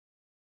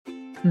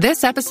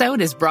This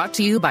episode is brought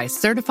to you by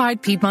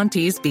Certified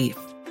Piedmontese Beef.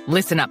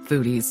 Listen up,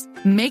 foodies.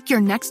 Make your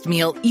next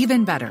meal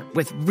even better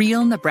with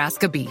real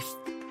Nebraska beef.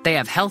 They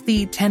have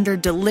healthy, tender,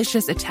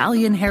 delicious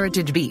Italian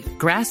heritage beef,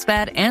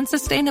 grass-fed and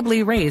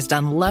sustainably raised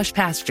on lush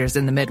pastures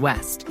in the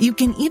Midwest. You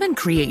can even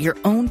create your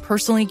own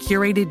personally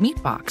curated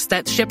meat box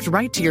that's shipped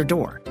right to your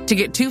door. To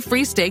get 2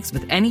 free steaks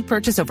with any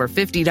purchase over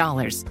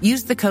 $50,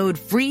 use the code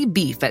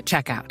FREEBEEF at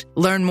checkout.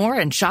 Learn more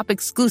and shop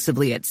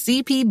exclusively at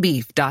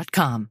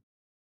cpbeef.com.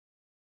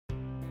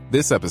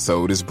 This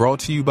episode is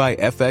brought to you by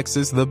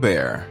FX's The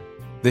Bear.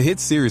 The hit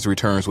series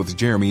returns with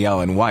Jeremy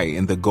Allen White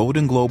in the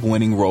Golden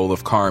Globe-winning role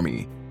of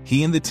Carmy.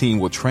 He and the team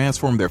will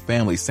transform their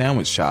family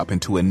sandwich shop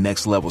into a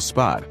next-level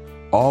spot,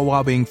 all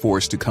while being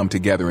forced to come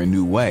together in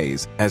new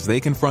ways as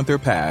they confront their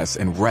past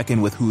and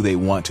reckon with who they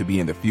want to be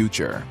in the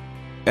future.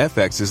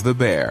 FX is The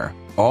Bear.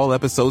 All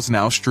episodes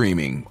now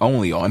streaming,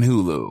 only on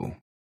Hulu.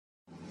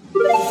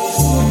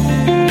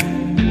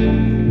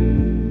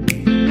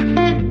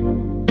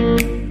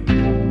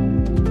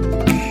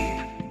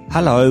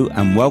 Hello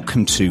and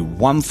welcome to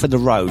One for the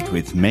Road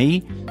with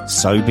me,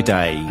 Sober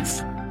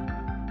Dave.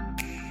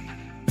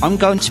 I'm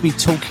going to be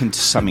talking to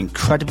some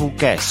incredible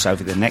guests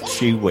over the next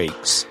few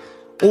weeks,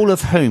 all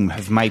of whom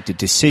have made the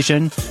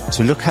decision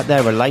to look at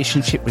their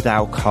relationship with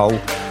alcohol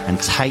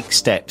and take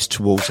steps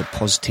towards a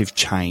positive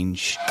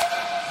change.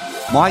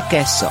 My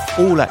guests are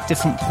all at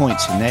different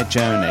points in their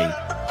journey,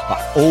 but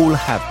all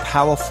have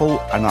powerful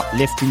and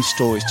uplifting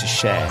stories to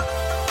share.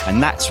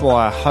 And that's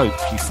why I hope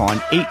you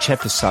find each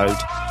episode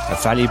a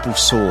valuable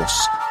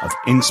source of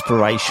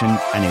inspiration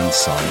and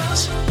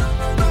insight.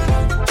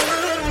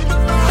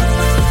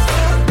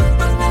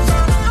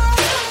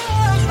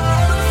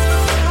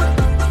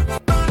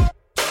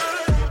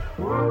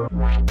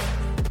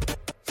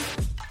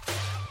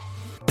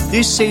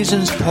 This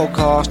season's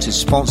podcast is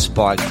sponsored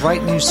by a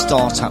great new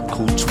startup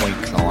called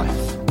Tweak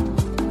Life.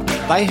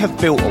 They have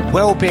built a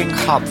wellbeing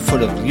hub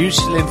full of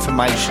useful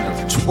information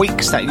of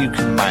tweaks that you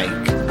can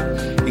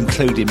make,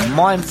 including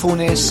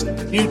mindfulness,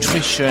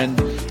 nutrition,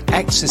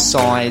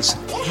 exercise,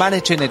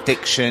 managing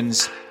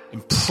addictions,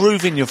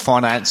 improving your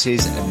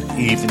finances,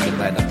 and even the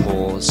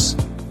menopause.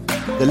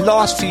 The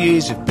last few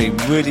years have been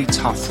really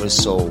tough for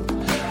us all,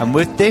 and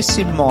with this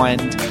in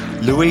mind,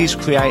 Louise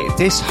created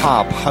this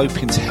hub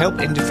hoping to help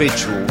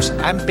individuals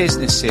and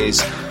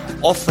businesses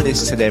offer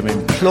this to their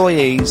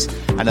employees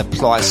and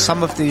apply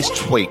some of these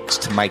tweaks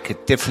to make a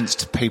difference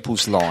to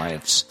people's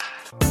lives.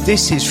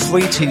 This is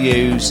free to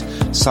use,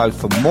 so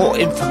for more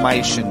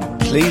information,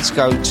 please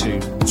go to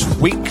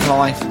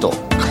tweaklife.co.uk.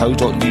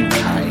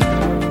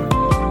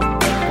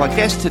 My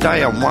guest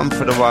today on One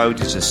for the Road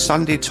is a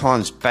Sunday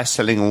Times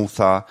bestselling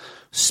author,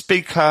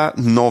 speaker,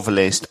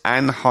 novelist,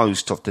 and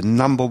host of the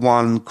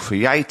 #1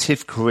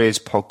 creative careers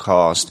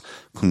podcast,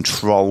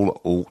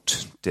 Control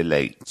Alt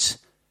Delete.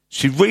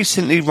 She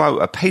recently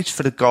wrote a piece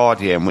for The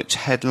Guardian which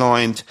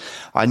headlined,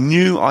 "I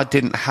knew I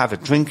didn't have a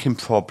drinking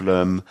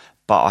problem,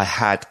 but I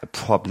had a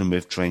problem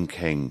with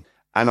drinking."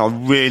 And I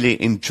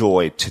really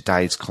enjoyed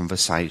today's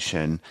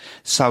conversation.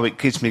 So it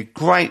gives me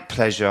great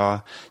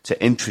pleasure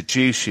to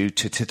introduce you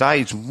to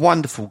today's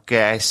wonderful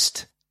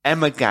guest,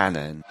 Emma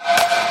Gannon.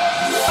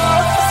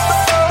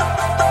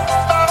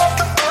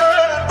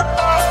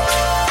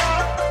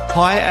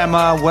 Hi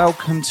Emma,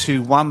 welcome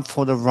to One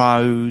for the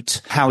Road.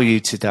 How are you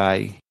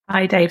today?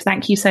 Hi Dave,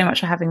 thank you so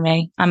much for having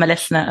me. I'm a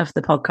listener of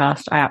the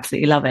podcast. I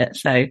absolutely love it.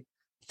 So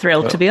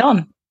thrilled to be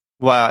on.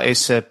 Well,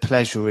 it's a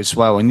pleasure as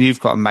well. And you've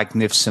got a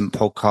magnificent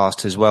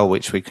podcast as well,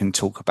 which we can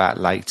talk about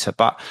later.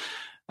 But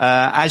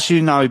as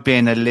you know,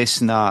 being a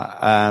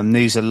listener,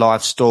 these are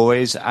life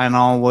stories. And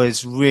I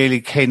was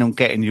really keen on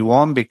getting you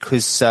on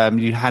because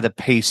you had a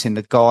piece in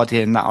The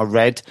Guardian that I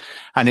read.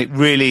 And it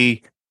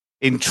really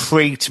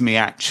intrigued me,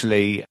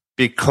 actually,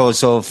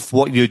 because of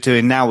what you're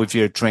doing now with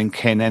your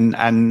drinking.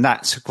 And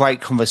that's a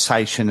great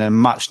conversation and a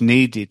much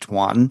needed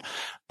one.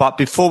 But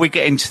before we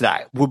get into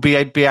that, we'll be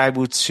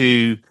able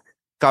to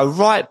go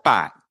right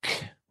back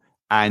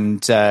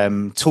and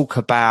talk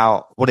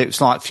about what it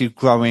was like for you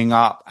growing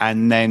up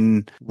and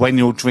then when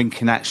your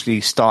drinking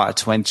actually started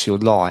to enter your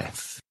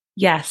life.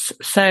 Yes.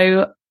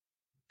 So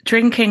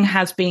drinking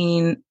has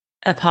been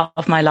a part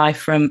of my life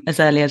from as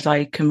early as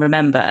I can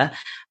remember.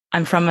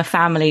 I'm from a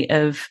family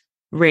of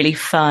really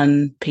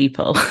fun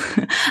people.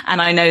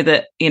 And I know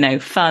that,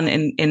 fun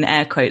in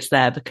air quotes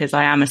there because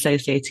I am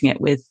associating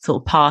it with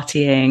sort of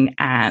partying,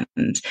 and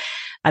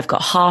I've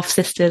got half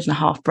sisters and a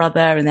half brother,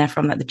 and they're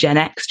from like the Gen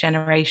X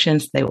generation.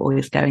 So they were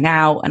always going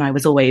out and I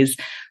was always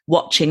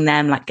watching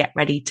them like get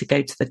ready to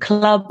go to the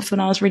clubs when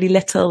I was really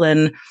little.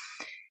 And,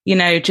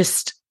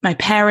 just my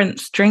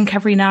parents drink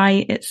every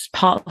night. It's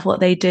part of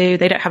what they do.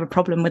 They don't have a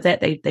problem with it.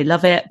 They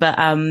love it.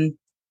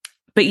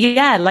 But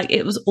yeah, like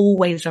it was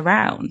always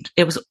around.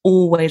 It was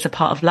always a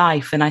part of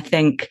life. And I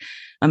think,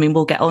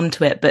 we'll get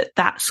onto it, but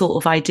that sort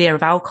of idea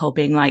of alcohol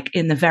being like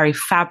in the very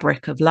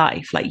fabric of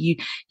life, like you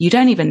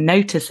don't even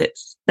notice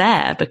it's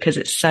there because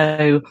it's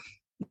so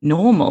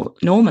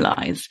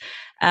normalized.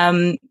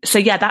 So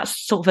yeah,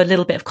 that's sort of a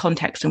little bit of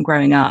context from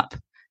growing up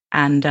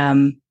and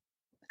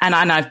And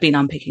I've been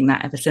unpicking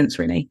that ever since,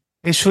 really.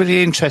 It's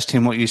really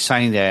interesting what you're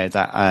saying there,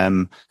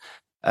 that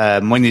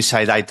when you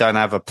say they don't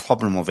have a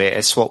problem with it,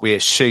 it's what we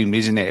assume,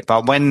 isn't it?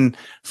 But when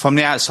from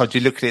the outside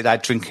you look at it, they're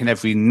drinking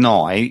every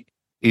night.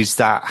 Is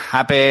that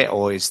habit,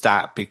 or is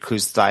that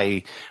because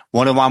they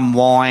want to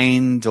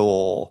unwind,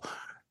 or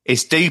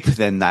it's deeper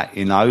than that,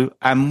 you know?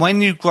 And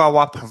when you grow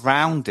up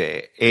around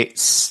it,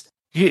 it's,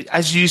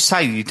 as you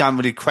say, you don't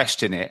really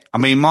question it. I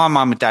mean, my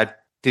mum and dad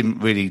didn't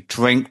really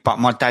drink, but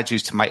my dad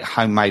used to make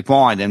homemade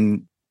wine.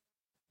 And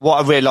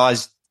what I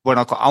realised when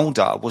I got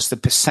older was the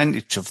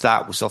percentage of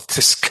that was off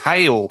the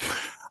scale.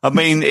 I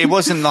mean, it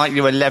wasn't like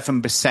your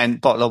 11%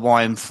 bottle of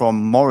wine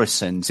from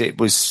Morrison's. It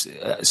was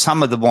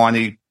some of the wine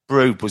he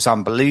brewed was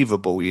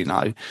unbelievable, you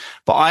know.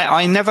 But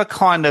I never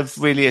kind of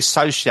really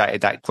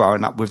associated that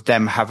growing up with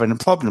them having a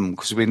problem,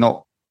 because we're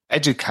not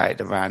educated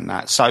around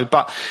that. So,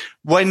 but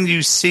when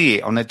you see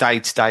it on a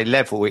day-to-day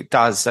level, it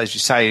does, as you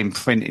say,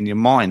 imprint in your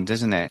mind,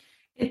 doesn't it?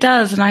 It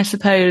does. And I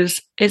suppose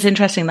it's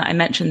interesting that I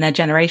mentioned their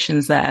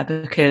generations there,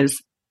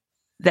 because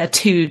they're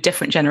two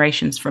different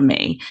generations from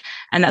me.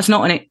 And that's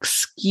not an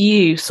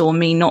excuse or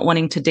me not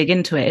wanting to dig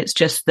into it. It's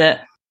just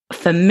that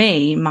for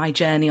me, my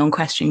journey on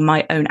questioning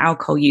my own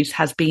alcohol use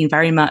has been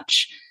very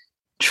much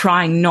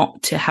trying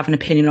not to have an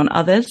opinion on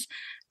others.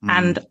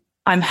 And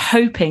I'm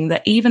hoping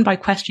that even by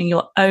questioning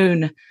your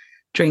own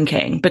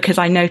drinking, because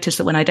I notice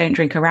that when I don't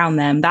drink around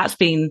them, that's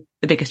been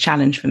the biggest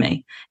challenge for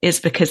me, is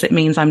because it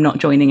means I'm not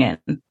joining in.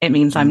 It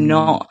means I'm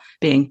not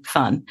being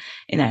fun,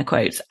 in air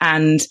quotes.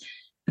 And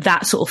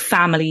that sort of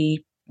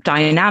family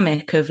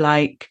dynamic of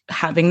like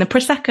having the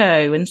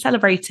Prosecco and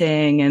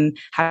celebrating and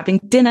having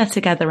dinner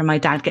together, and my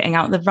dad getting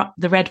out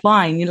the red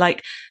wine, you're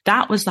like,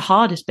 that was the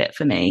hardest bit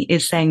for me,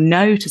 is saying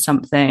no to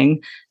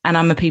something. And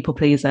I'm a people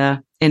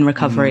pleaser in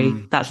recovery.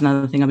 That's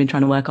another thing I've been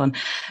trying to work on.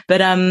 But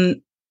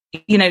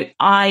you know,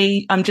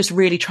 I'm just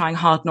really trying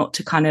hard not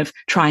to kind of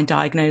try and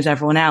diagnose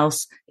everyone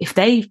else if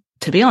they,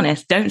 to be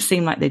honest, don't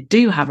seem like they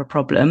do have a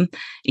problem,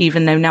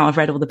 even though now I've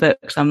read all the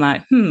books, I'm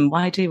like,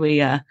 why do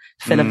we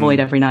fill a void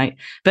every night?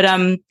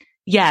 But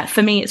yeah,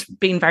 for me, it's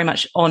been very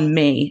much on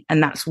me,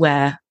 and that's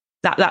where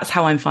that's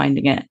how I'm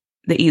finding it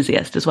the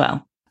easiest as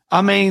well.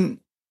 I mean,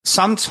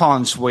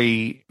 sometimes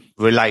we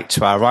relate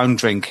to our own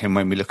drinking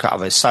when we look at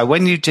others. So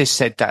when you just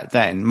said that,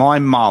 then my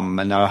mum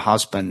and her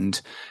husband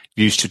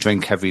used to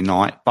drink every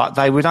night, but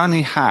they would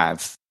only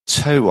have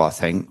two, I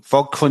think,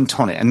 vodka and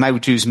tonic, and they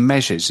would use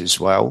measures as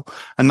well,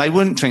 and they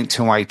wouldn't drink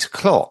till 8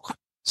 o'clock.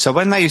 So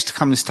when they used to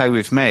come and stay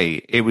with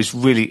me, it was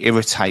really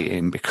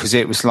irritating, because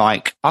it was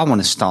like, I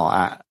want to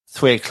start at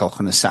 3 o'clock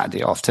on a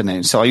Saturday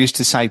afternoon. So I used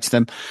to say to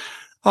them,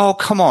 oh,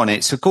 come on,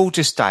 it's a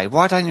gorgeous day.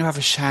 Why don't you have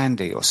a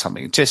shandy or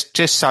something? Just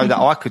so that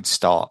I could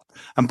start.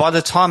 And by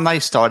the time they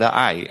started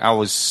at 8, I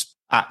was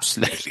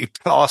absolutely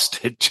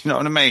plastered. Do you know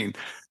what I mean?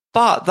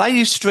 But they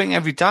used to drink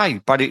every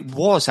day, but it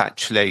was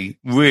actually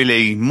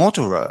really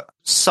moderate.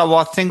 So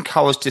I think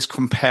I was just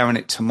comparing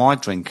it to my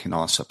drinking,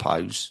 I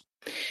suppose.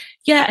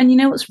 Yeah. And you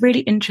know, what's really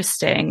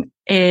interesting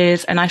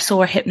is, and I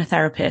saw a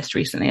hypnotherapist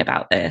recently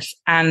about this,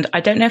 and I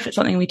don't know if it's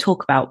something we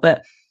talk about,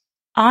 but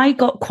I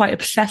got quite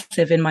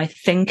obsessive in my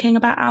thinking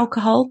about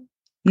alcohol,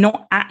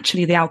 not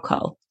actually the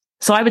alcohol.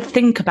 So I would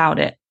think about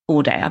it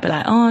all day. I'd be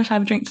like, oh, should I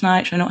have a drink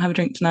tonight? Should I not have a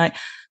drink tonight?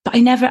 But I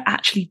never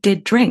actually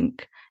did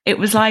drink. It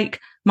was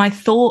like my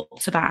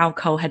thoughts about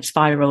alcohol had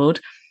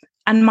spiraled.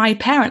 And my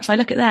parents, I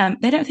look at them,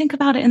 they don't think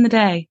about it in the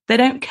day. They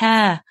don't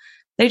care.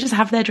 They just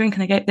have their drink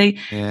and they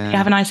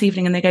have a nice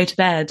evening and they go to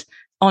bed.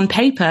 On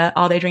paper,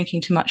 are they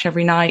drinking too much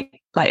every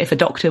night? Like if a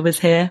doctor was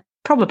here,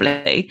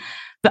 probably.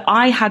 But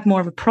I had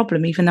more of a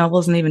problem, even though I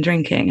wasn't even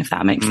drinking, if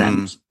that makes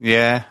sense.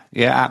 Yeah,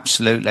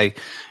 absolutely.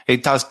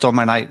 It does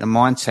dominate the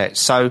mindset.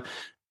 So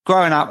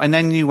growing up, and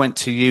then you went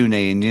to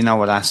uni, and you know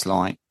what that's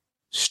like.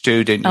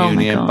 Student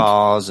union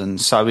bars. And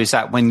so is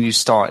that when you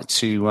started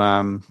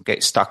to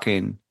get stuck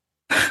in?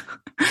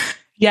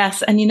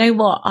 Yes. And you know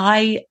what?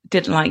 I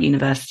didn't like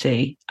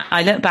university.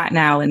 I look back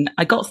now and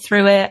I got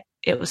through it.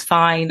 It was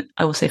fine.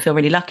 I also feel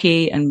really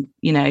lucky and,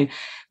 you know,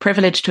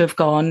 privileged to have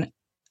gone.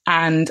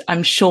 And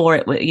I'm sure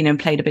it, you know,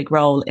 played a big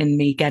role in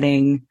me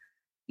getting,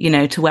 you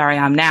know, to where I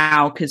am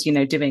now. Cause, you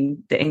know,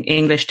 doing the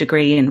English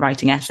degree and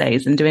writing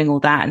essays and doing all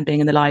that and being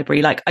in the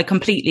library, like I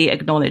completely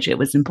acknowledge it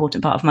was an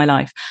important part of my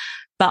life.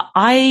 But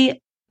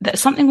that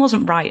something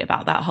wasn't right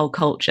about that whole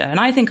culture. And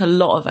I think a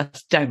lot of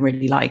us don't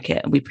really like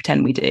it. And we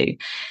pretend we do.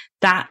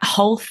 That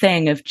whole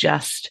thing of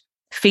just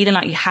feeling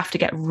like you have to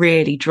get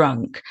really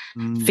drunk,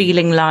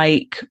 feeling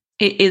like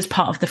it is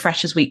part of the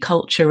Freshers Week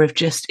culture of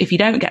just, if you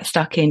don't get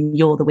stuck in,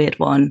 you're the weird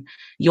one.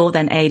 You're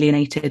then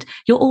alienated.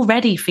 You're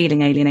already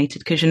feeling alienated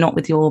because you're not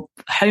with your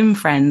home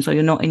friends or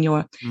you're not in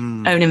your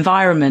own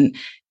environment.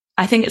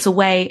 I think it's a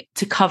way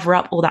to cover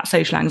up all that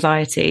social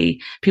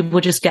anxiety. People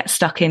will just get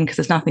stuck in because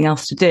there's nothing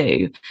else to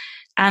do.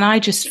 And I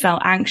just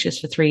felt anxious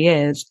for 3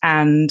 years.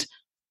 And,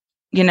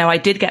 you know, I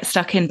did get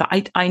stuck in,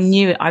 but I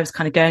knew I was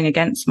kind of going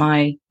against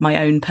my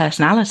own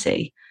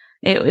personality.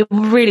 It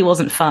really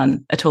wasn't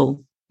fun at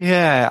all.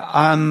 Yeah,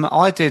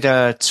 I did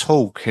a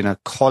talk in a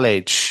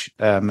college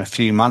a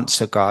few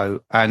months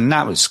ago, and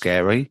that was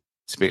scary,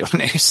 to be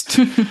honest.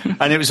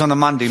 And it was on a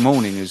Monday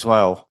morning as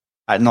well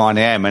at 9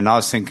 a.m. And I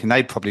was thinking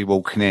they'd probably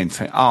walking in,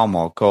 think, oh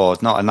my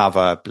God, not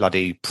another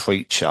bloody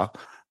preacher.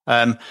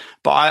 But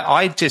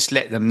I just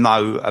let them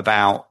know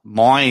about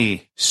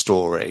my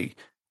story.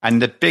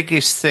 And the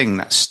biggest thing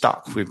that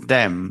stuck with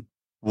them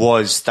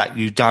was that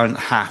you don't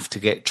have to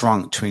get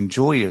drunk to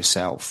enjoy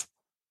yourself.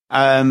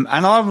 And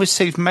I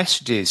received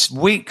messages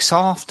weeks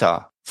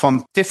after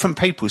from different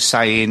people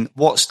saying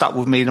what stuck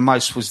with me the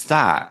most was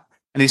that.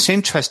 And it's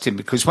interesting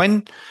because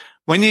when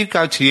you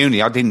go to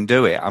uni, I didn't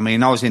do it. I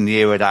mean, I was in the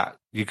era that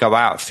you go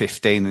out at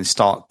 15 and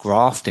start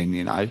grafting,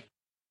 you know,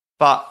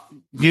 but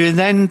you're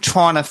then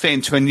trying to fit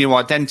into a new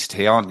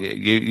identity, aren't you?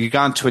 You're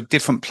going to a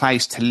different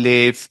place to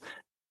live.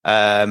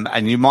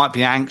 And you might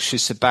be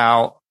anxious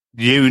about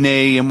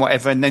uni and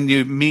whatever, and then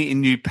you're meeting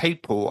new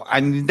people.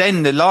 And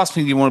then the last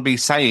thing you want to be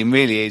saying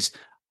really is,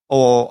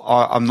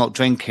 I'm not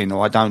drinking,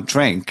 or I don't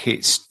drink.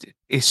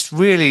 It's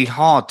really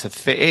hard to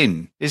fit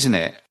in, isn't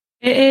it?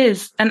 It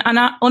is. And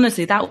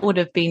honestly, that would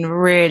have been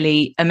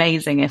really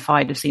amazing if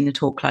I'd have seen a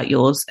talk like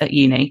yours at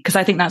uni, because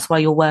I think that's why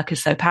your work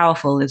is so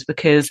powerful, is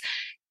because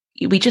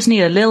we just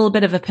need a little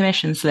bit of a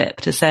permission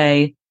slip to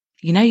say,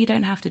 you know, you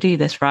don't have to do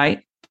this,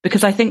 right?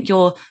 Because I think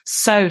you're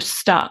so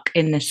stuck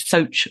in this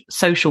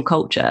social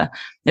culture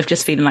of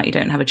just feeling like you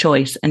don't have a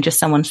choice, and just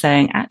someone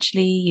saying,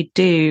 actually, you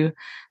do.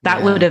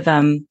 That would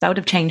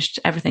have changed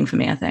everything for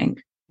me, I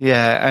think.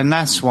 Yeah, and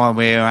that's why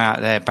we're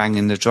out there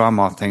banging the drum,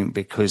 I think,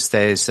 because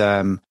there's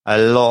a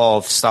lot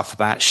of stuff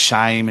about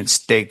shame and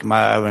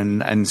stigma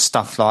and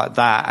stuff like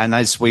that. And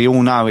as we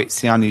all know, it's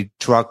the only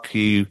drug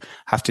you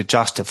have to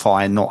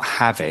justify not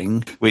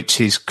having, which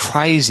is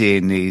crazy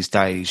in these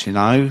days, you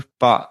know.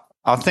 But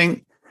I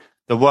think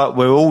the work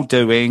we're all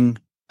doing,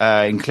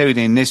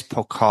 including this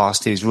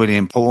podcast, is really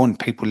important.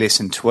 People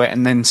listen to it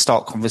and then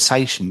start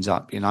conversations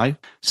up, you know.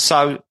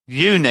 So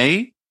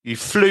uni, you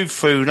flew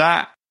through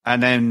that,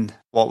 and then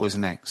what was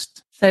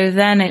next? So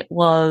then it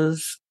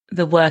was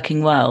the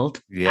working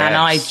world. Yes. And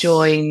I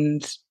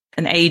joined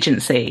an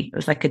agency. It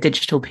was like a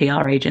digital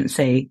PR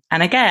agency.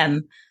 And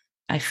again,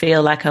 I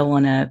feel like I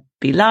want to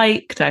be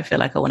liked. I feel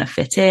like I want to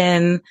fit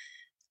in.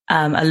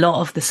 A lot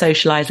of the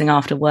socializing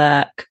after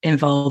work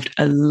involved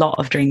a lot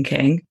of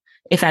drinking.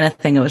 If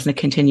anything, it was a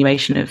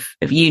continuation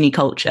of uni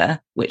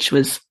culture, which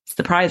was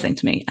surprising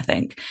to me, I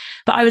think.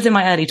 But I was in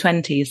my early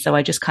 20s, so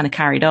I just kind of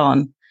carried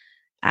on.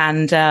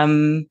 And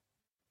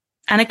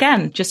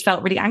again, just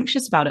felt really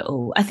anxious about it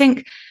all. I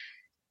think,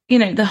 you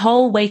know, the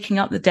whole waking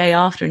up the day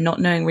after and not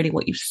knowing really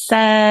what you've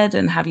said,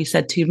 and have you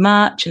said too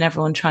much, and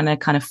everyone trying to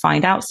kind of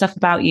find out stuff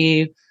about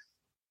you.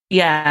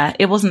 Yeah,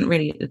 it wasn't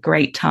really a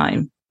great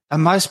time.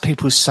 And most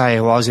people say,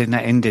 I was in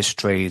that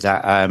industry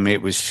that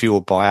it was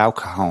fueled by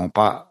alcohol.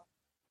 But,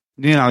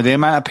 you know, the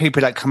amount of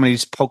people that come on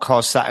these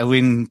podcasts that are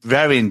in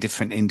very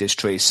different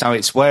industries. So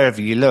it's wherever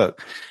you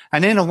look.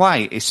 And in a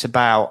way, it's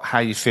about how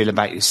you feel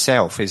about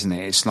yourself, isn't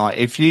it? It's like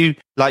if you,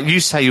 like you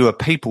say, you're a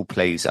people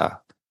pleaser.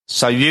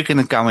 So you're going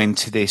to go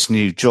into this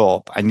new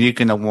job and you're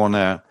going to want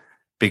to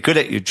be good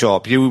at your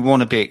job. You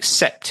want to be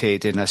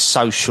accepted in a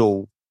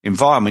social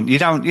environment. You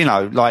don't, you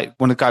know, like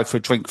want to go for a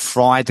drink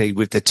Friday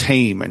with the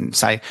team and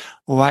say,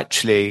 well,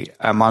 actually,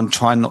 I'm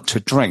trying not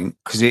to drink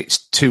because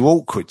it's too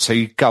awkward. So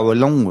you go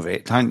along with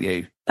it, don't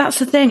you? That's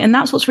the thing. And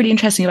that's what's really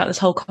interesting about this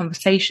whole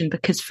conversation,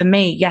 because for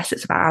me, yes,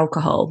 it's about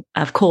alcohol.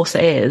 Of course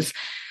it is,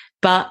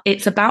 but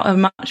it's about a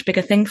much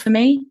bigger thing for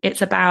me.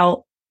 It's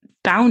about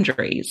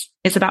boundaries.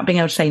 It's about being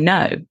able to say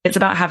no. It's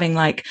about having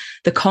like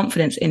the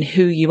confidence in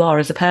who you are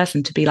as a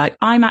person to be like,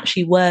 I'm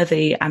actually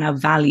worthy and of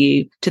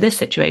value to this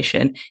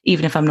situation,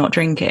 even if I'm not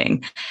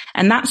drinking.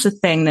 And that's the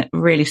thing that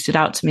really stood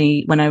out to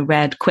me when I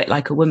read Quit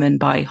Like a Woman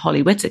by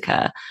Holly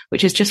Whitaker,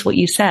 which is just what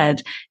you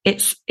said.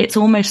 It's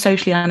almost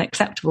socially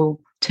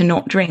unacceptable to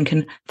not drink.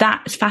 And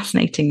that is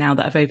fascinating now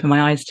that I've opened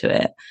my eyes to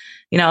it.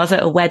 You know, I was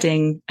at a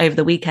wedding over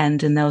the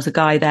weekend and there was a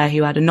guy there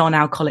who had a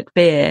non-alcoholic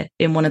beer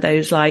in one of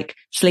those like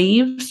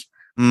sleeves,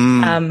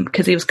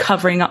 because he was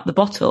covering up the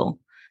bottle.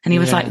 And he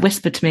was like,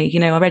 whispered to me, you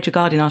know, I read your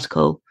Guardian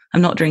article.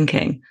 I'm not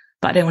drinking,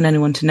 but I don't want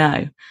anyone to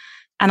know.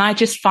 And I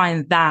just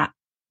find that,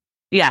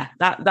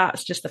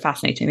 that's just the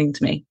fascinating thing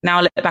to me. Now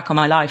I look back on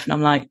my life and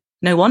I'm like,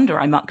 no wonder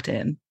I mucked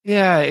in.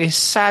 Yeah, it's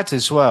sad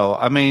as well.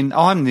 I mean,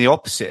 I'm the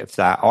opposite of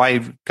that. I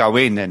go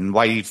in and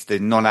wave the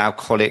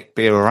non-alcoholic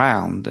beer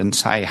around and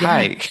say,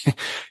 hey,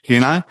 you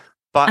know.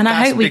 But and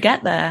I hope we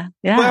get there.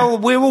 Yeah. Well,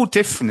 we're all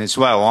different as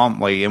well, aren't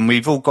we? And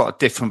we've all got a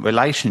different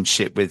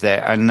relationship with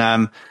it. And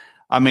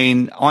I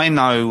mean, I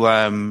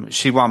know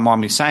she won't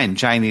mind me saying,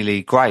 Janie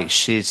Lee Grace,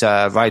 she's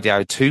a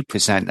Radio 2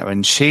 presenter,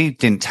 and she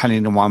didn't tell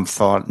anyone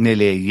for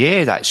nearly a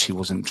year that she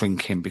wasn't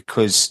drinking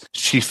because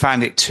she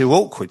found it too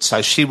awkward.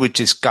 So she would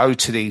just go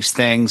to these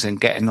things and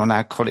get a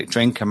non-alcoholic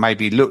drink and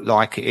maybe look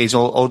like it is,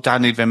 or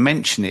don't even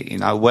mention it, you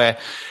know, where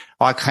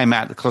I came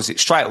out of the closet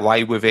straight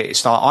away with it.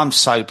 It's like, I'm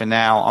sober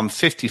now. I'm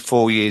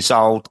 54 years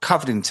old,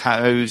 covered in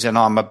tattoos, and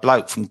I'm a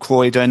bloke from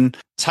Croydon.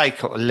 Take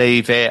it or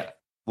leave it.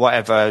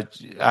 whatever.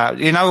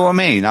 You know what I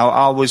mean?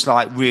 I was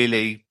like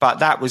really, but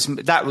that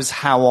was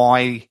how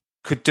I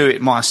could do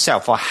it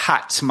myself. I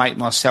had to make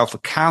myself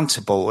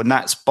accountable, and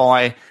that's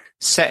by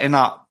setting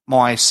up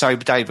my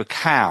Sober Dave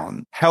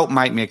account, helped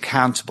make me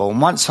accountable.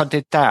 And once I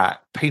did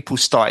that, people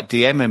started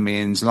DMing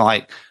me and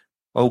like,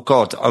 oh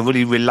God, I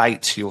really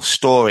relate to your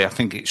story. I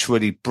think it's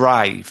really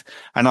brave.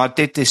 And I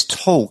did this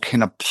talk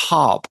in a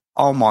pub.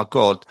 Oh my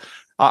God.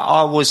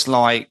 I was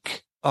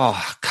like, a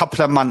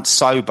couple of months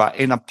sober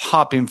in a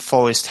pub in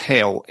Forest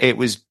Hill. It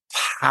was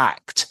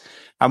packed.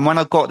 And when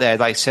I got there,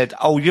 they said,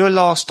 oh, you're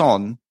last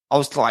on. I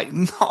was like,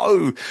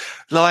 no,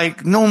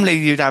 like normally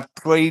you'd have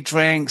 3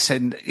 drinks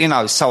and, you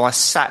know, so I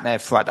sat there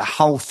throughout the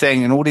whole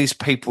thing and all these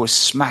people were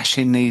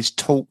smashing these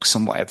talks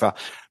and whatever.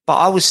 But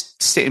I was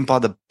sitting by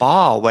the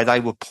bar where they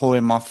were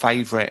pouring my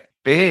favourite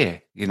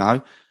beer, you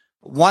know.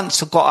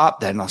 Once I got up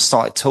there and I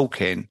started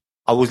talking,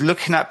 I was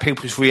looking at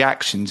people's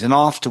reactions, and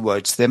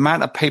afterwards the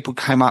amount of people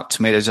came up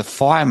to me. There's a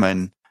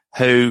fireman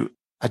who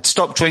had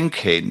stopped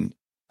drinking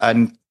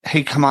and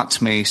he came up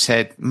to me, he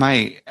said,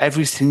 mate,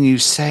 everything you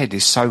said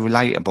is so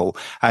relatable.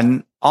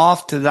 And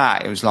after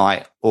that, it was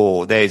like,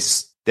 oh,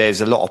 there's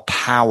a lot of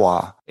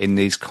power in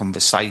these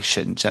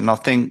conversations. And I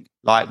think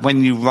like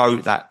when you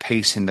wrote that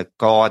piece in The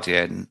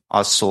Guardian,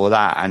 I saw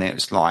that and it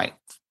was like,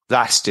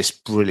 that's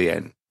just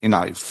brilliant, you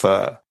know,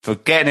 for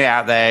getting it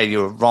out there.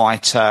 You're a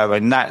writer,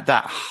 and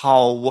that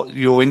whole, what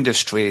your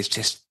industry is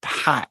just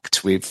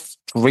packed with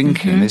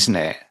drinking, isn't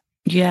it?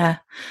 Yeah.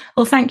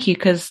 Well, thank you.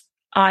 'Cause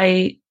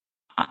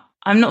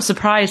I'm not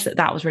surprised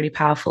that was really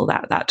powerful,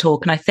 that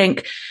talk. And I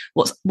think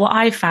what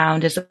I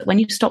found is that when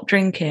you stop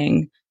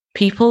drinking,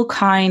 people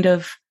kind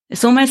of,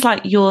 it's almost like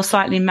you're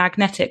slightly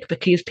magnetic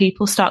because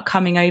people start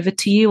coming over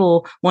to you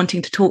or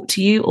wanting to talk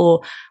to you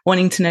or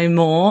wanting to know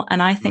more.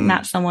 And I think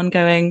that's someone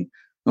going,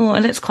 oh,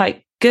 well, it's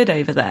quite good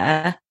over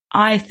there.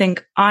 I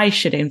think I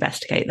should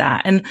investigate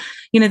that. And,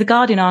 you know, the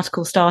Guardian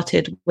article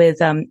started with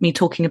me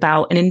talking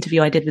about an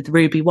interview I did with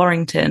Ruby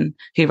Warrington,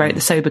 who wrote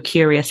the Sober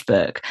Curious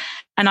book.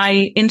 And I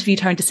interviewed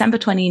her in December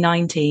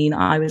 2019.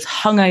 I was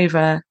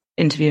hungover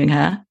interviewing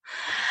her.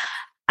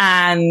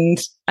 And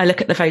I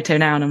look at the photo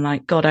now and I'm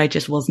like, God, I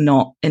just was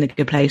not in a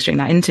good place during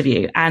that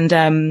interview.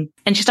 And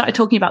she started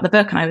talking about the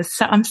book, and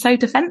I'm so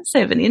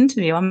defensive in the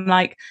interview. I'm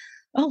like,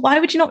 oh, why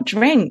would you not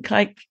drink?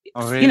 Like,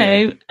 really? You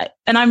know,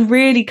 and I'm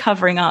really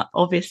covering up,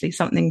 obviously,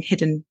 something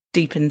hidden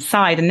deep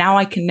inside. And now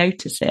I can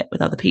notice it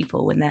with other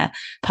people when they're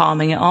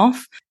palming it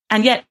off.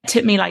 And yet it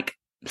took me like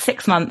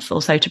 6 months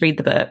or so to read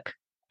the book.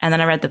 And then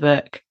I read the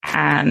book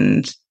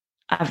and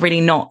I've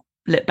really not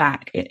looked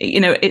back. You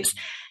know,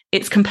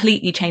 it's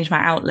completely changed my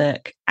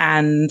outlook.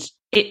 And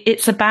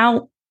it's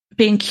about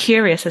being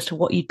curious as to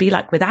what you'd be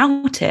like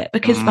without it.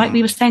 Because like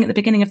we were saying at the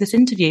beginning of this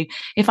interview,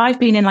 if I've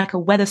been in like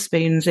a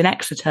Wetherspoons in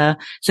Exeter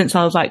since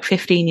I was like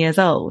 15 years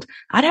old,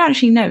 I don't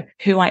actually know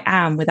who I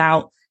am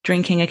without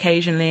drinking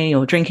occasionally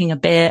or drinking a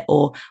bit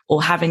or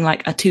having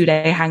like a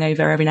 2-day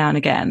hangover every now and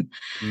again.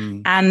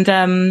 And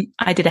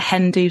I did a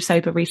hen do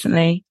sober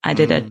recently. I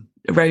did a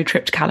road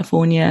trip to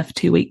California for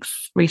 2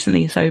 weeks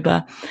recently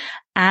sober.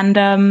 And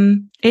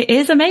it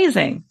is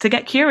amazing to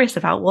get curious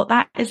about what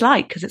that is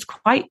like, because it's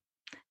quite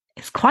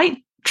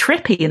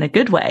trippy in a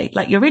good way.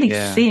 Like you're really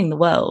seeing the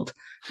world,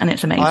 and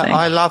it's amazing.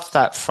 I love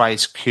that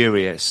phrase,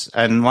 curious.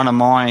 And one of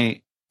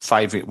my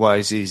favorite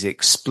words is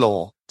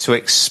explore, to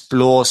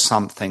explore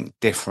something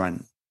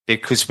different,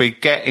 because we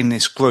get in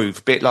this groove,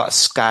 a bit like a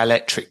Sky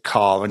Electric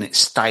car, and it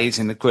stays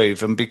in the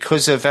groove. And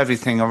because of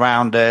everything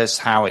around us,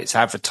 how it's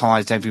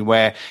advertised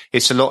everywhere,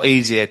 it's a lot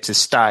easier to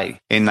stay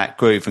in that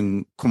groove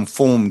and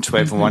conform to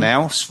everyone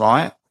else,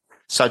 right?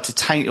 So to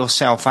take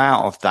yourself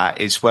out of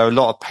that is where a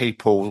lot of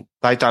people,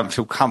 they don't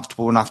feel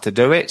comfortable enough to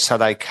do it, so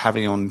they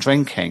carry on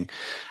drinking.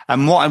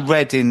 And what I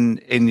read in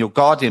your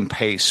Guardian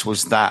piece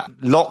was that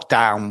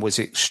lockdown was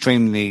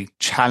extremely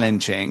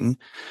challenging,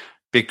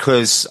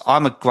 because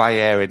I'm a grey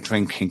area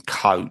drinking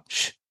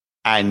coach,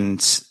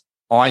 and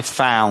I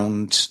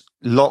found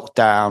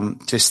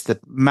lockdown, just the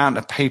amount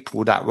of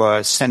people that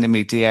were sending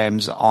me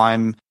DMs,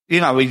 I'm,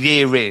 a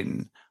year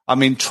in,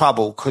 I'm in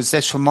trouble, because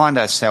let's remind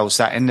ourselves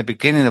that in the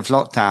beginning of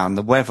lockdown,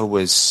 the weather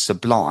was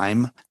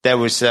sublime. There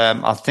was,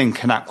 I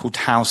think, an app called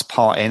House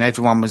Party, and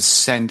everyone was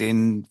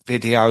sending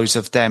videos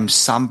of them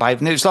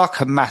sunbathing. It was like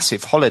a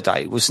massive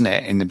holiday, wasn't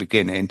it, in the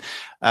beginning?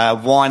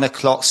 Wine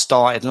o'clock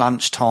started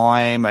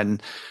lunchtime,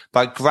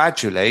 but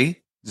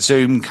gradually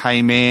Zoom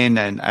came in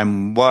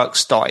and work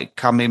started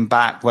coming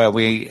back, where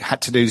we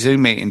had to do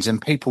Zoom meetings,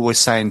 and people were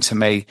saying to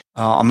me,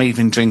 I'm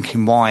even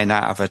drinking wine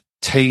out of a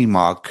tea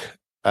mug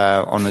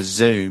on a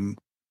Zoom,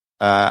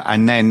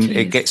 and then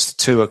it gets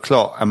to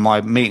 2:00 and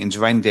my meetings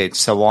are ended,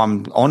 so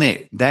I'm on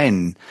it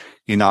then,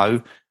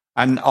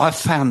 and I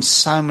found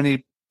so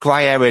many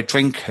grey area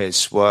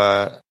drinkers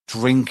were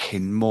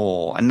drinking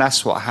more, and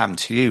that's what happened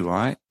to you,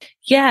 right?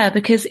 Yeah,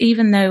 because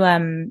even though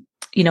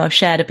I've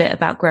shared a bit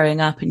about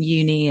growing up in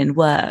uni and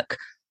work,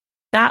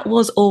 that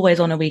was always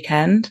on a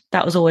weekend,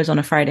 that was always on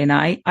a Friday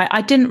night.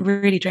 I didn't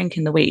really drink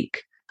in the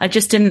week. I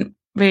just didn't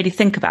really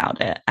think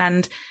about it.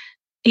 And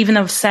even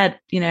though I've said,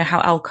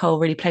 how alcohol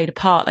really played a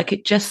part, like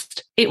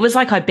it was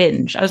like I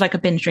binged. I was like a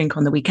binge drinker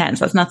on the weekends.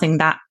 There's nothing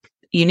that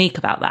unique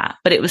about that,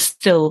 but it was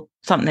still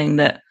something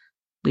that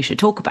we should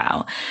talk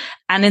about.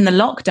 And in the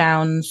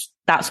lockdowns,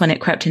 that's when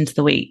it crept into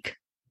the week.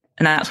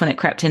 And that's when it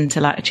crept into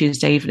like a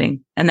Tuesday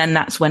evening. And then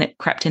that's when it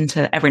crept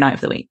into every night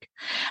of the week.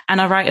 And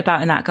I write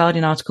about in that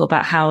Guardian article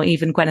about how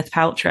even Gwyneth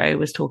Paltrow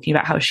was talking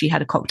about how she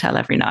had a cocktail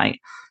every night.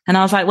 And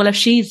I was like, well, if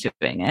she's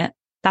doing it,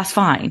 that's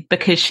fine,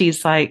 because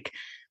she's like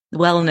the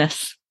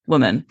wellness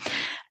woman.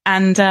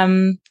 And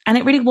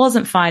it really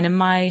wasn't fine. And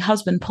my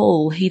husband,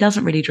 Paul, he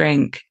doesn't really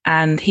drink.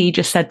 And he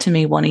just said to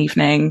me one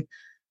evening,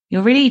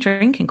 you're really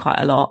drinking quite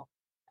a lot,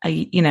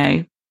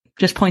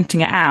 just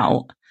pointing it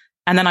out.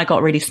 And then I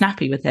got really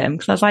snappy with him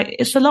because I was like,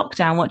 it's the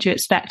lockdown. What do you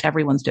expect?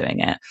 Everyone's doing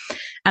it.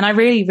 And I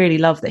really, really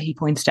love that he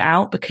pointed it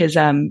out, because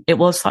it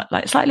was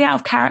like slightly out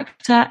of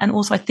character. And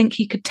also I think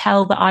he could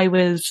tell that I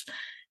was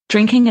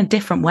drinking a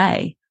different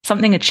way.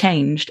 Something had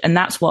changed. And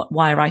that's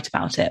why I write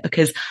about it,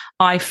 because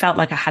I felt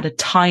like I had a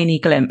tiny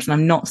glimpse. And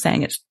I'm not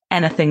saying it's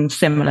anything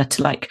similar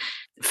to like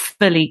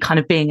fully kind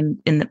of being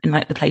in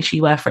like the place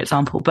you were, for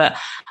example, but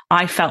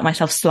I felt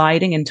myself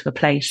sliding into a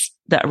place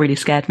that really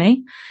scared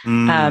me.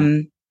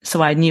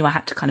 So I knew I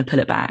had to kind of pull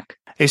it back.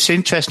 It's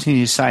interesting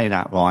you say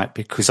that, right?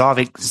 Because I've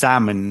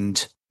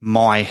examined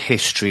my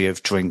history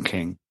of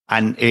drinking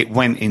and it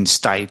went in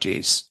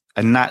stages.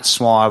 And that's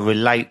why I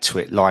relate to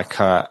it like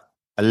a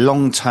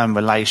long-term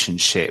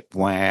relationship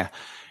where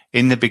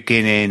in the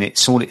beginning,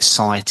 it's all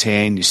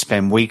exciting. You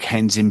spend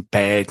weekends in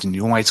bed and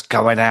you're always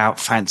going out,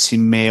 fancy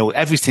meal.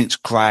 Everything's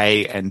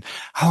great. And,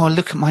 oh,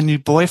 look at my new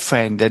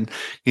boyfriend. And,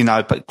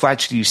 but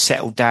gradually you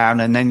settle down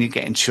and then you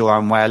get into your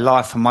own way of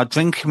life. And my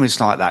drinking was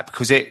like that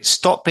because it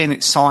stopped being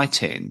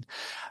exciting.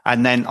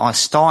 And then I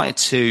started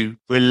to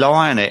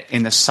rely on it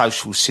in a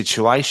social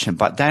situation.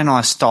 But then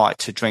I started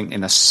to drink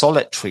in a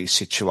solitary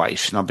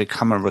situation. I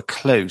become a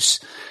recluse.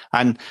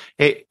 And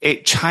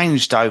it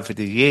changed over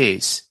the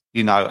years.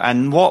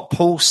 And what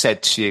Paul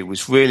said to you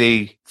was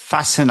really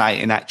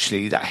fascinating,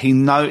 actually, that he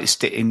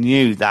noticed it in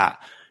you,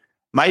 that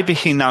maybe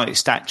he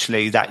noticed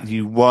actually that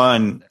you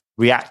weren't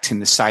reacting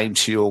the same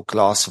to your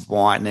glass of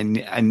wine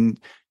and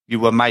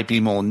you were maybe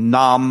more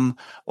numb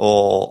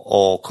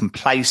or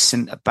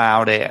complacent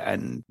about it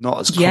and not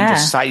as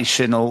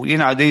conversational,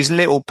 these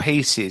little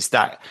pieces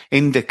that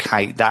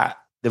indicate that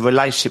the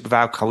relationship with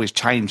alcohol is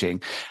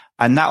changing.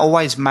 And that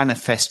always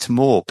manifests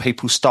more.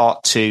 People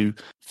start to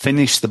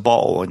finish the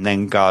bottle and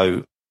then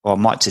go, well, I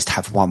might just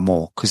have one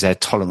more because their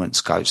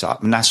tolerance goes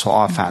up. And that's what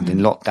I found in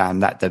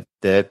lockdown, that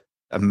the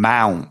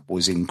amount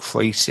was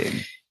increasing.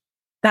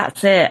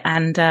 That's it.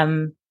 And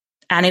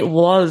it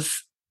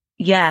was,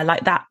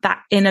 like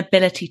that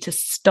inability to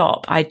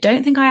stop. I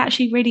don't think I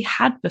actually really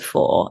had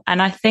before.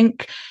 And I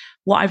think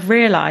what I've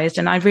realized,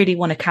 and I really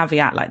want to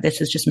caveat, like this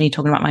is just me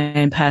talking about my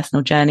own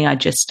personal journey. I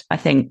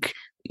think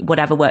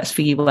whatever works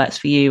for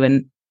you,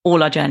 and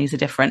all our journeys are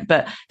different.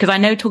 But because I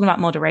know talking about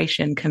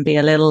moderation can be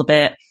a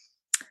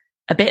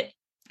bit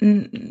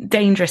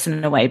dangerous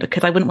in a way,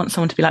 because I wouldn't want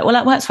someone to be like, well,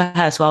 that works for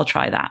her, so I'll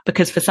try that.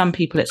 Because for some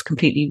people, it's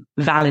completely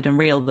valid and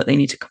real that they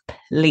need to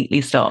completely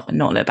stop and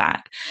not look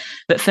back.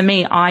 But for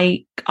me,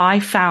 I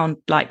found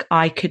like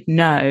I could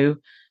know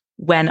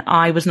when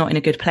I was not in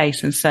a good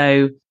place. And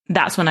so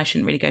that's when I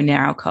shouldn't really go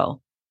near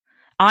alcohol.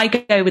 I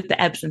go with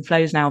the ebbs and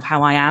flows now of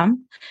how I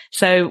am.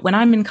 So when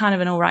I'm in kind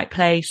of an all right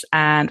place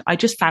and I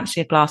just fancy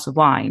a glass of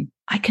wine,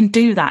 I can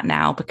do that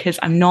now because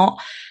I'm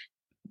not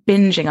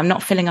binging. I'm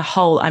not filling a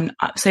hole.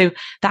 So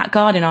that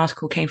Guardian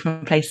article came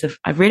from a place of,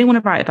 I really want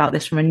to write about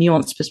this from a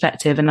nuanced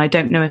perspective. And I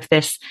don't know if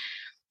this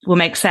will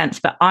make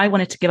sense, but I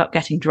wanted to give up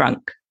getting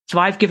drunk. So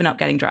I've given up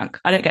getting drunk.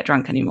 I don't get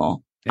drunk anymore.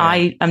 Yeah.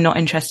 I am not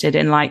interested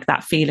in like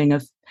that feeling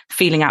of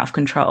feeling out of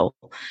control,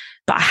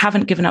 but I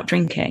haven't given up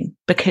drinking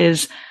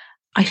because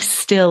I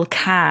still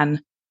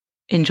can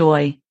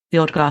enjoy the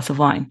odd glass of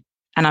wine,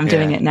 and I'm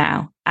doing it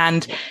now.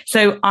 And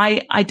so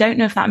I don't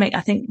know if that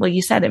I think, well,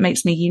 you said it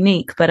makes me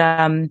unique, but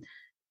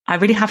I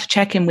really have to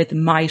check in with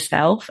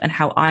myself and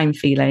how I'm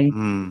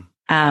feeling.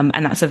 And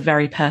that's a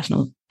very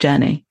personal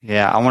journey.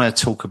 Yeah, I want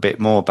to talk a bit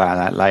more about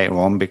that later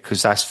on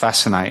because that's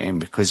fascinating,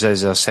 because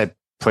as I said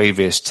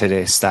previous to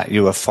this, that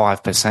you're a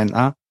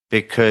 5%er,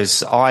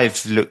 because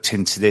I've looked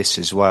into this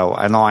as well,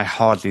 and I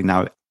hardly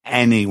know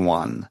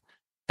anyone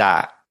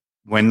that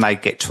when they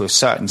get to a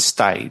certain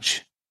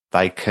stage,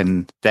 they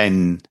can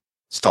then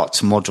start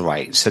to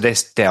moderate. So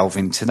let's delve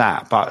into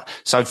that. But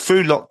so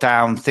through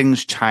lockdown,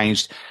 things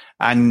changed.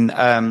 And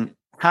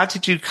how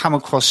did you come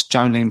across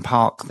Jolene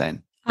Park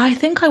then? I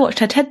think I watched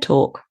her TED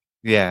Talk.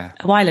 Yeah.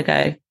 A while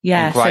ago.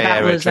 Yeah. So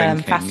that was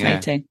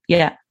fascinating.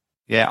 Yeah.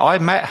 Yeah. I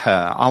met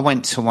her. I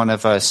went to one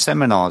of her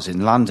seminars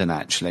in London,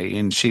 actually,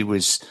 and she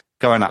was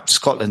going up to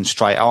Scotland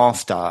straight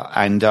after.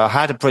 And I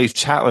had a brief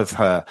chat with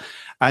her.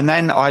 And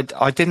then I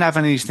didn't have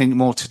anything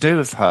more to do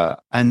with her.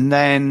 And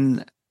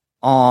then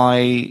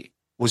I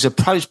was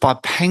approached by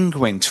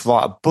Penguin to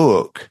write a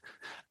book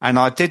And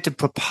I did the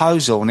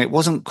proposal, and it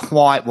wasn't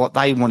quite what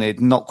they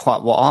wanted, not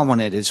quite what I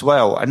wanted as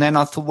well. And then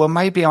I thought, well,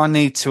 maybe I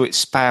need to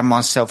expand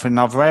myself in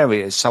other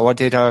areas. So I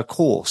did a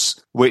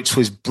course, which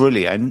was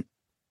brilliant,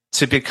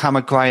 to become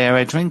a grey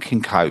area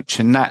drinking coach.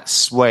 And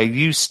that's where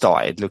you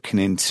started looking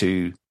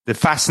into the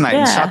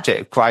fascinating subject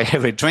of grey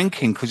area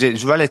drinking, because it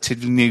was a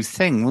relatively new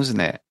thing,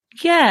 wasn't it?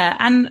 Yeah.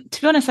 And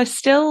to be honest, I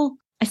still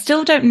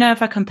don't know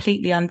if I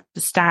completely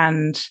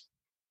understand,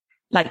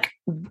 like,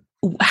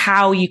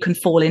 how you can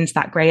fall into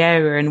that grey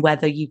area and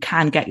whether you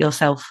can get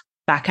yourself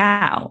back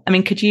out. I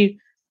mean, can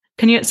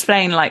you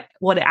explain, like,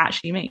 what it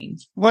actually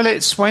means? Well,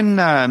 it's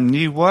when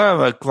you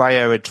were a grey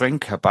area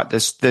drinker, but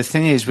the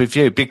thing is with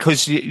you,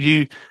 because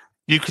you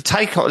could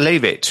take it or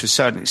leave it to a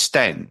certain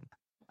extent,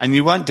 and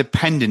you weren't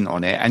dependent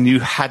on it, and you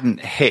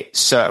hadn't hit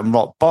certain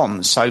rock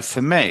bottoms. So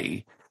for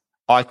me,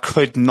 I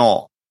could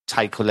not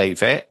take or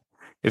leave it.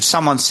 If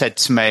someone said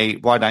to me,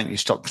 why don't you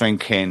stop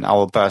drinking? I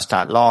would burst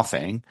out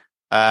laughing.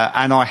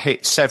 And I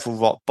hit several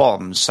rock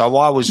bottoms. So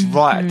I was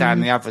right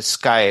down the other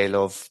scale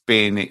of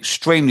being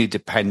extremely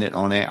dependent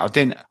on it. I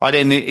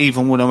didn't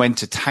even want to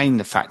entertain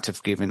the fact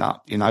of giving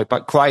up,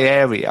 but grey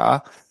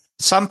area,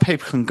 some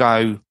people can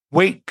go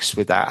weeks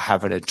without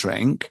having a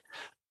drink.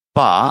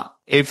 But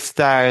if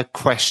they're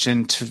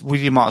questioned, well,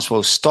 you might as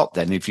well stop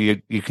then if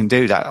you can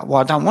do that. Well,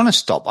 I don't want to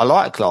stop. I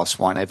like a glass of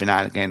wine every now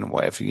and again or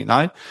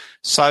whatever,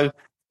 So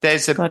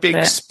there's a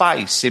big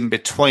space in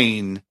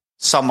between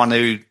someone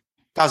who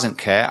doesn't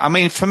care. I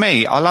mean, for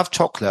me, I love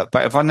chocolate,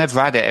 but if I never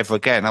had it ever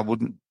again,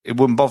 it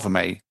wouldn't bother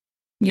me,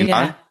 you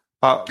know?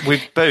 But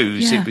with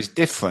booze, it was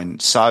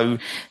different. So,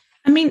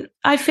 I mean,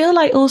 I feel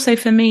like also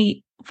for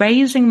me,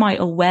 raising my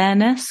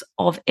awareness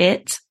of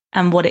it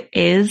and what it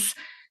is.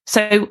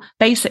 So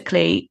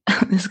basically,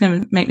 this is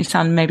going to make me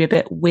sound maybe a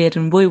bit weird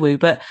and woo-woo,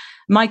 but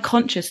my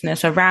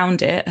consciousness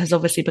around it has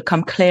obviously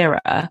become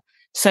clearer.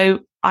 So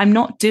I'm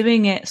not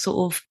doing it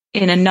sort of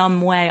in a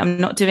numb way. I'm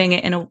not doing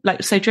it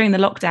so during the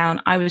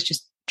lockdown, I was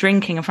just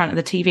drinking in front of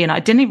the TV and I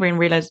didn't even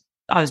realize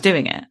I was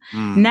doing it.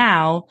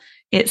 Now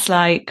it's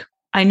like,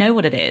 I know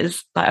what it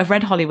is. Like, I've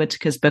read Holly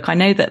Whitaker's book. I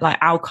know that, like,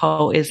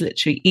 alcohol is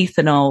literally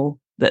ethanol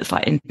that's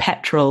like in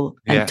petrol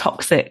and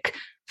toxic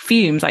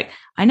fumes. Like,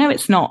 I know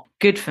it's not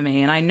good for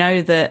me. And I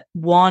know that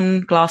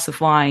one glass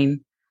of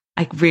wine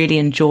I really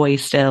enjoy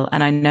still.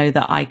 And I know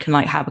that I can,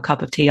 like, have a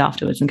cup of tea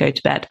afterwards and go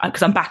to bed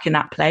because I'm back in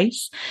that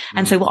place.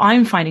 And so what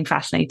I'm finding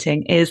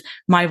fascinating is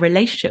my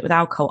relationship with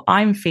alcohol,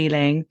 I'm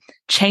feeling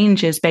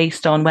changes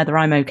based on whether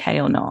I'm okay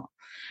or not.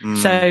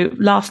 So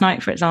last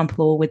night, for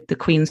example, with the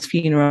Queen's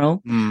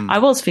funeral, I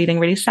was feeling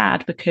really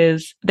sad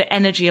because the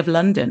energy of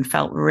London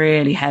felt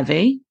really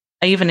heavy.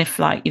 Even if,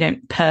 like, you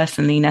don't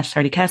personally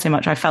necessarily care so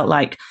much, I felt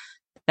like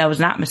there was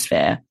an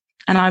atmosphere.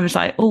 And I was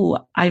like, oh,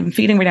 I'm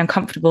feeling really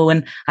uncomfortable.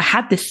 And I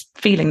had this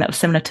feeling that was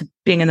similar to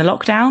being in the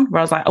lockdown where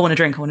I was like, I want to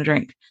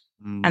drink.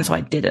 And so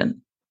I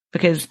didn't,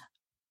 because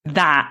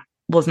that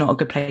was not a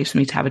good place for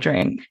me to have a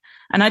drink.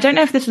 And I don't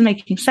know if this is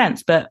making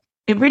sense, but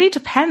it really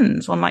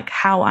depends on, like,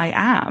 how I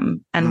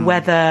am and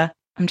whether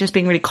I'm just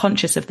being really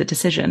conscious of the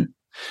decision.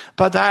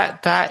 But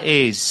that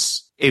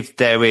is, if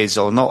there is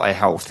or not a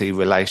healthy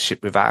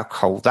relationship with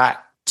alcohol,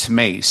 that to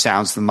me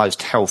sounds the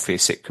most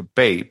healthiest it could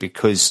be,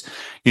 because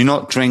you're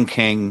not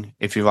drinking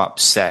if you're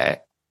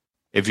upset,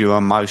 if you're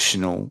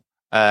emotional.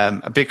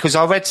 Because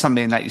I read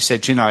something that you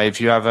said,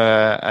 if you have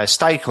a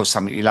steak or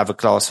something, you'll have a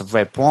glass of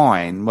red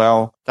wine.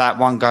 Well, that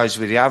one goes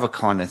with the other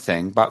kind of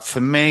thing. But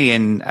for me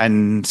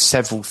and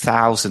several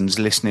thousands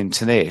listening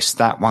to this,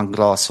 that one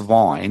glass of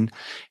wine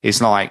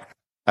is like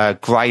a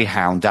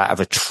greyhound out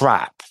of a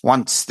trap.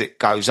 Once it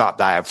goes up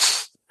there,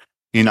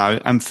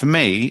 and for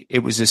me, it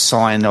was a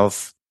sign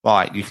of,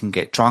 right, you can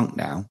get drunk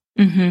now.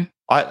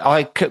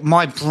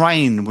 My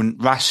brain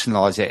wouldn't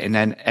rationalize it in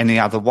any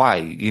other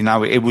way.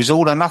 It was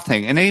all or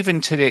nothing. And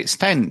even to the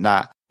extent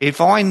that if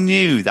I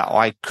knew that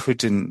I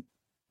couldn't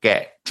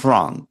get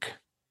drunk,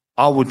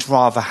 I would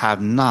rather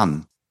have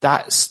none.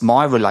 That's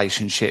my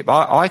relationship.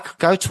 I could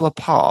go to a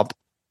pub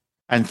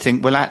and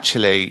think, well,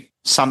 actually,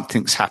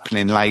 something's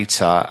happening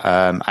later,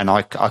 and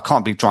I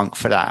can't be drunk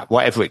for that,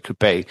 whatever it could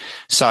be.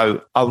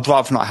 So I would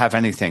rather not have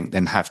anything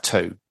than have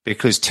two,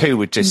 because two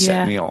would just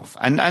set me off.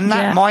 And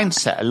that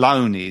mindset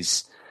alone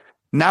is,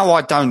 now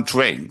I don't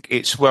drink.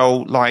 It's,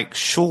 well, like,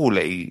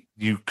 surely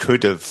you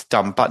could have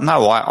done, but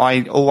no,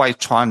 I always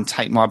try and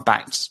take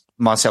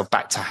myself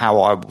back to how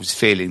I was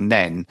feeling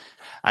then.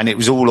 And it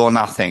was all or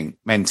nothing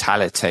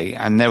mentality.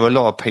 And there were a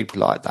lot of people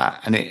like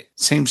that. And it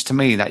seems to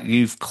me that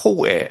you've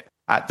caught it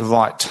at the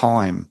right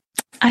time.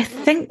 I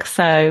think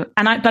so.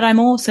 But I'm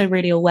also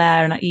really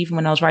aware. And even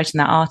when I was writing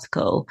that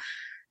article,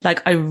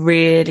 like, I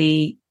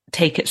really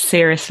take it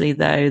seriously,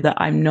 though,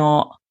 that I'm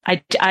not,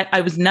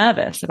 I was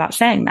nervous about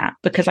saying that,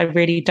 because I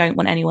really don't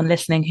want anyone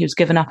listening who's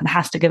given up and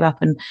has to give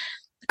up and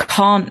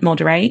can't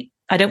moderate.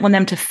 I don't want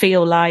them to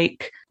feel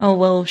like, oh,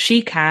 well,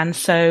 she can,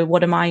 so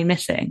what am I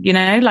missing?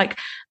 Like,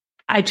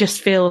 I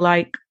just feel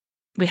like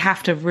we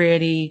have to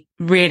really,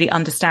 really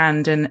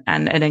understand and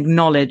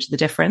acknowledge the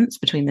difference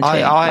between the two.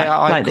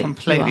 I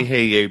completely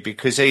hear you,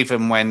 because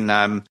even when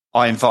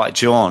I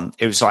invited you on,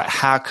 it was like,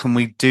 how can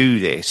we do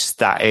this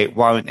that it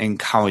won't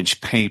encourage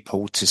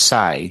people to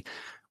say,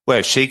 well,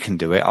 if she can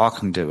do it, I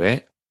can do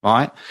it,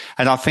 right?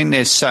 And I think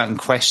there's certain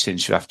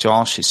questions you have to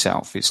ask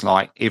yourself. It's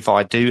like, if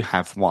I do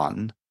have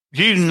one,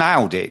 you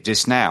nailed it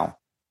just now.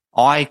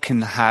 I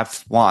can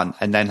have one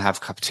and then have a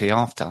cup of tea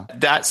after.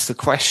 That's the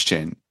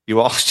question you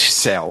ask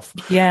yourself.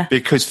 Yeah.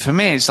 Because for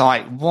me, it's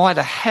like, why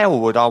the hell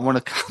would I want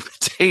a cup of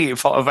tea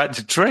if I've had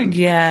to drink?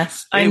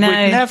 Yes, I know. Would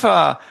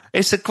never.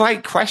 It's a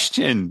great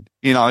question,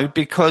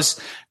 because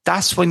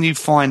that's when you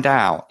find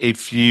out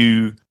if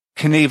you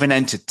can even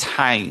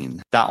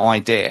entertain that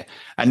idea.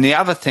 And the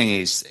other thing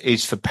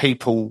is for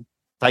people,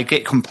 they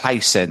get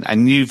complacent.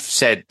 And you've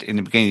said in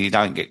the beginning, you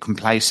don't get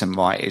complacent,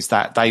 right? Is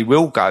that they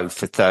will go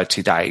for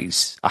 30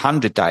 days,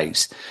 100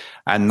 days,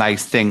 and they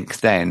think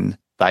then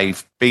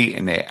they've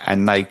beaten it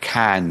and they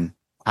can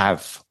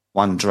have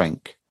one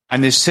drink.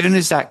 And as soon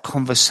as that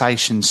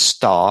conversation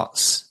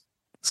starts,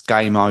 it's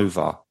game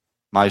over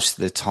most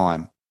of the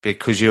time,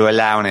 because you're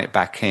allowing it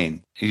back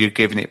in. You're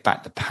giving it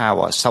back the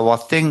power. So I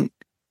think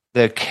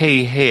the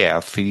key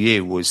here for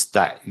you was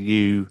that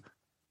you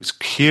was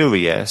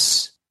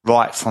curious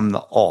right from the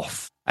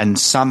off. And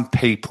some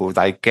people,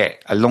 they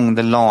get along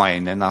the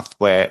line enough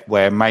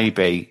where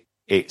maybe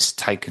it's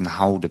taken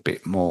hold a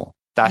bit more.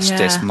 That's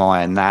just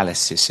my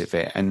analysis of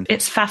it. And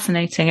it's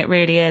fascinating. It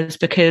really is,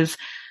 because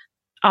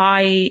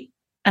I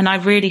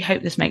really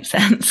hope this makes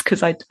sense,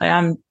 because I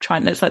am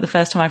trying, it's like the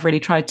first time I've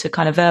really tried to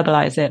kind of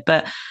verbalize it,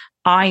 but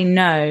I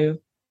know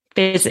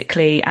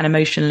physically and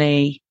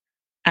emotionally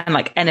and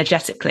like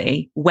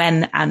energetically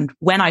when I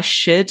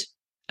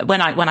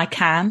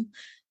can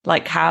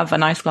like have a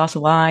nice glass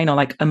of wine or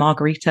like a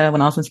margarita.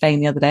 When I was in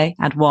Spain the other day,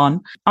 I had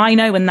one. I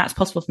know when that's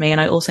possible for me.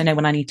 And I also know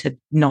when I need to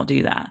not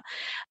do that.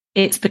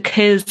 It's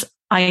because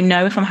I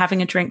know if I'm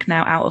having a drink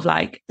now out of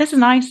like, this is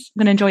nice, I'm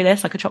going to enjoy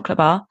this, like a chocolate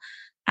bar.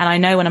 And I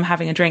know when I'm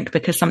having a drink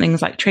because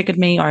something's like triggered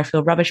me, or I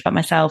feel rubbish about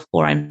myself,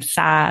 or I'm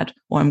sad,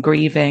 or I'm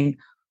grieving,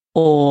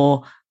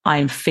 or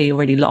I feel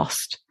really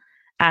lost.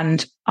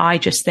 And I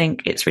just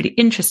think it's really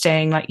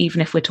interesting. Like,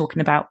 even if we're talking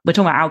about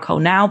alcohol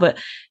now, but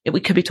we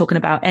could be talking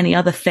about any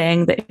other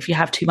thing that if you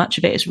have too much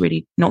of it, it's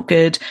really not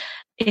good.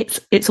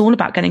 It's all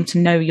about getting to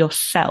know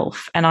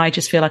yourself. And I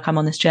just feel like I'm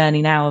on this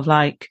journey now of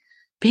like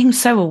being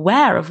so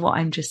aware of what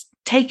I'm just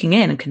taking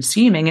in and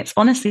consuming. It's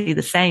honestly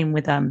the same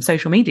with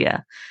social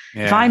media.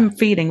 Yeah. If I'm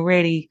feeling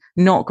really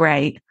not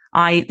great,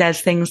 there's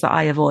things that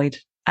I avoid,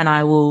 and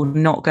I will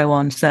not go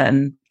on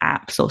certain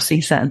apps or see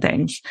certain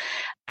things.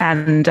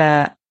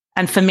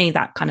 And for me,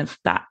 that kind of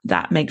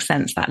that makes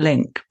sense, that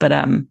link. But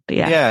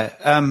yeah.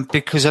 Yeah,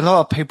 because a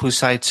lot of people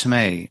say to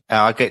me,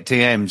 I get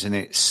DMs, and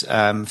it's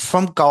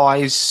from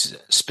guys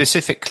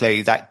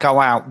specifically that go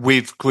out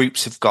with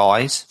groups of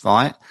guys,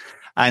 right?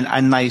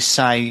 And they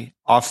say,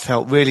 I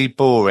felt really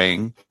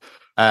boring.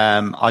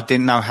 I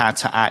didn't know how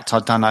to act. I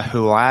don't know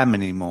who I am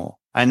anymore.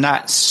 And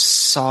that's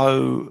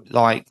so,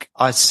 like,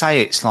 I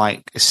say it's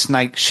like a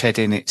snake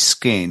shedding its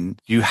skin.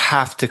 You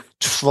have to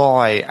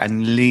try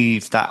and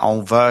leave that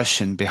old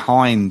version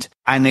behind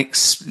and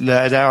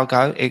explore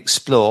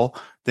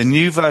the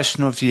new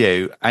version of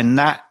you. And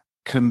that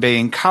can be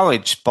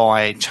encouraged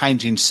by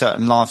changing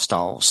certain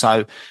lifestyles.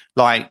 So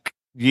like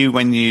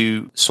when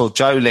you saw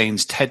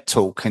Jolene's TED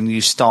Talk and you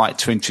started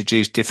to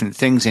introduce different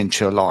things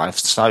into your life.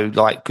 So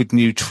like good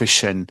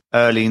nutrition,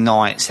 early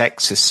nights,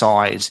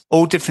 exercise,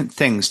 all different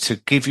things to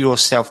give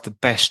yourself the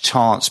best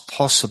chance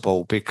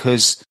possible.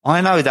 Because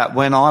I know that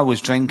when I was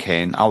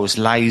drinking, I was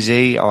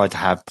lazy. I'd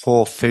have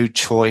poor food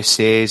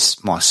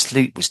choices. My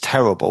sleep was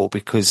terrible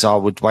because I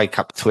would wake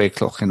up at 3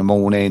 o'clock in the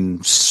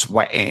morning,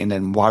 sweating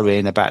and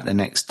worrying about the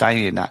next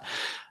day and that.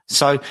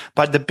 So,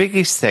 but the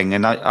biggest thing,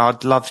 and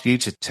I'd love you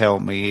to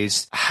tell me,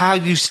 is how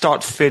you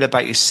start to feel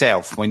about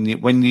yourself when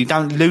you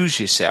don't lose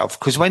yourself.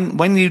 Because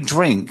when you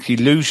drink, you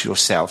lose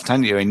yourself,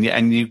 don't you?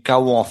 And you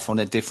go off on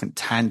a different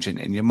tangent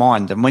in your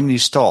mind. And when you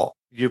stop,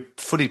 you're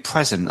fully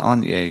present,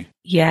 aren't you?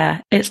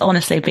 Yeah, it's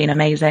honestly been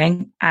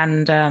amazing.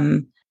 And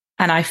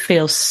I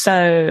feel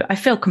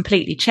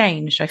completely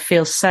changed. I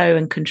feel so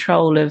in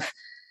control of,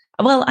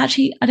 well,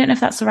 actually, I don't know if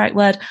that's the right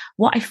word.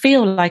 What I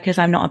feel like is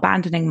I'm not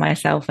abandoning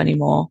myself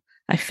anymore.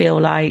 I feel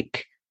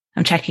like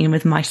I'm checking in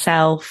with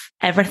myself.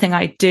 Everything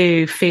I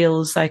do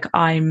feels like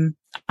I'm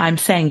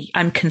saying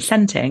I'm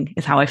consenting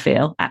is how I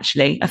feel,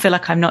 actually. I feel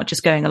like I'm not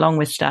just going along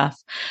with stuff.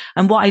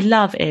 And what I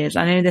love is,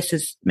 I know this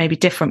is maybe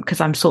different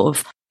because I'm sort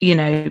of,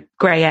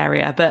 grey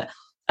area, but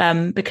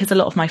because a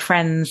lot of my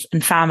friends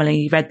and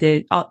family read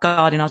the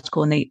Guardian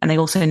article and they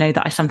also know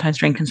that I sometimes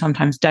drink and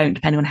sometimes don't,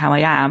 depending on how I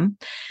am,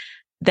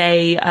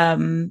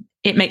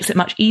 it makes it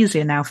much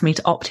easier now for me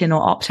to opt in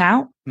or opt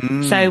out.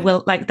 Mm. So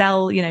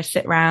they'll,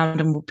 sit around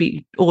and we'll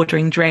be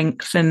ordering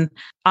drinks, and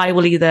I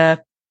will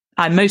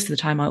most of the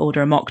time I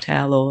order a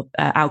mocktail or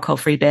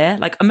alcohol-free beer.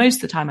 Like most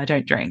of the time I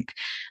don't drink.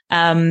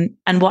 And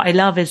what I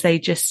love is they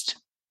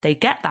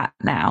get that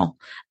now,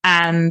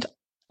 and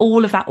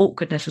all of that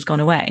awkwardness has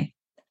gone away.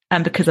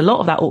 because a lot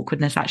of that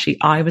awkwardness actually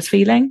I was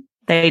feeling.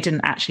 They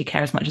didn't actually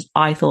care as much as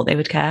I thought they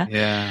would care.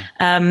 Yeah.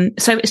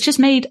 So it's just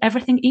made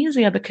everything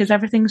easier because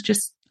everything's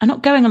just, I'm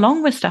not going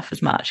along with stuff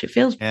as much. It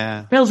feels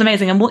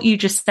amazing. And what you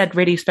just said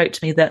really spoke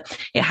to me, that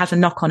it has a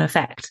knock-on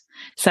effect.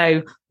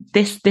 So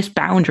this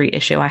boundary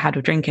issue I had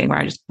with drinking, where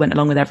I just went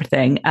along with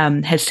everything,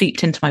 has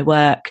seeped into my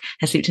work,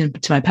 has seeped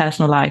into my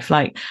personal life.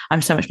 Like,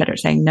 I'm so much better at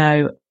saying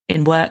no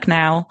in work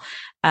now.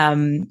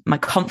 My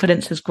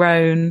confidence has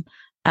grown.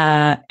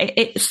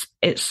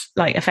 It's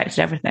like affected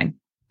everything.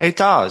 It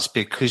does,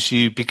 because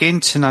you begin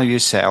to know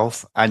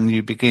yourself and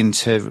you begin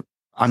to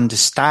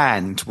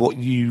understand what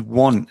you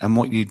want and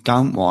what you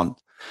don't want.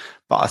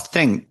 But I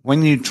think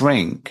when you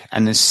drink,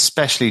 and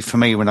especially for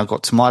me when I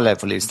got to my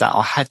level, is that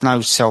I had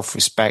no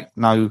self-respect,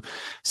 no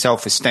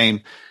self-esteem.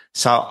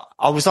 So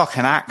I was like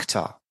an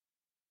actor.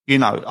 You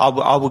know,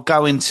 I would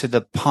go into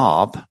the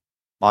pub,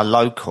 my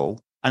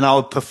local, and I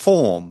would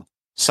perform.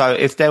 So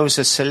if there was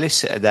a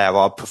solicitor there,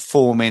 I'd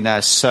perform in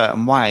a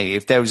certain way.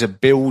 If there was a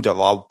builder,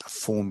 I'd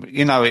perform.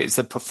 You know, it's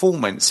the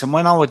performance. And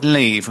when I would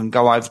leave and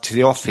go over to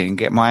the office and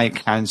get my 8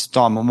 cans of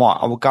Diamond White,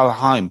 I would go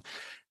home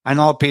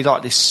and I'd be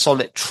like this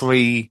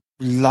solitary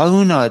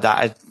loner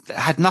that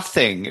had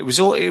nothing. It was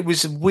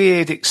a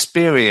weird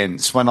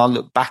experience when I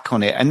look back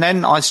on it. And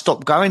then I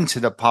stopped going to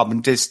the pub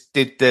and just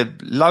did the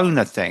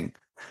loner thing.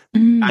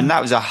 And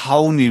that was a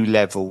whole new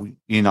level,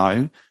 you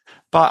know.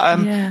 But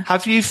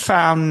have you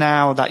found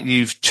now that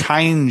you've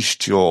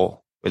changed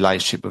your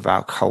relationship with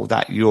alcohol,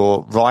 that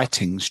your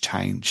writing's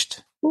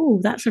changed?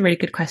 Oh, that's a really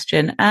good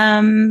question.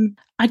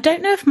 I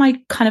don't know if my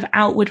kind of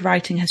outward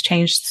writing has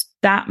changed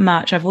that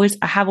much. I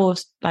have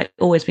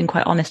always been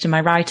quite honest in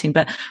my writing,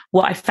 but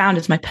what I found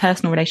is my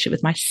personal relationship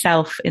with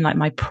myself in like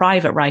my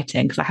private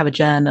writing, because I have a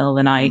journal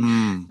and I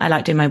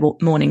like doing my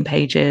morning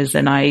pages,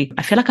 and I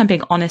feel like I'm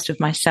being honest with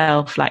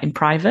myself, like in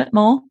private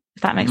more,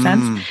 if that makes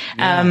sense.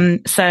 Yeah.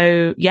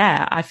 So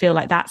yeah, I feel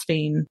like that's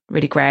been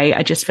really great.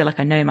 I just feel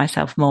like I know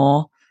myself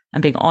more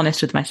and being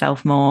honest with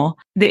myself more.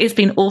 It's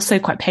been also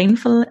quite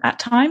painful at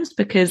times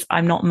because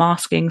I'm not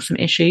masking some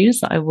issues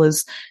that I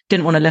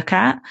didn't want to look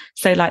at.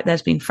 So like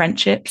there's been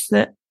friendships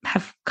that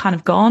have kind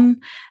of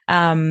gone.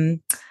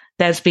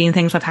 There's been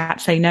things I've had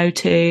to say no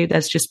to.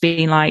 There's just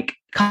been like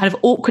kind of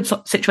awkward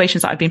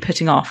situations that I've been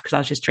putting off because I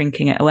was just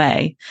drinking it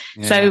away.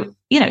 Yeah. So,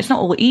 you know, it's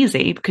not all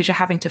easy because you're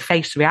having to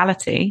face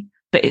reality,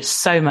 but it's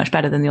so much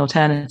better than the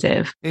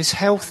alternative. It's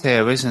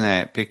healthier, isn't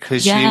it?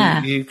 Because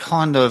you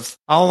kind of,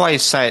 I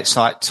always say it's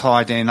like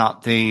tidying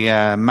up the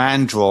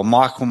man drawer.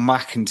 Michael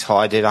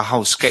McIntyre did a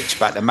whole sketch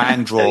about the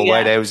man drawer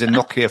where there was a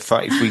Nokia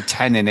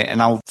 3310 in it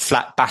and old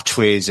flat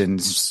batteries and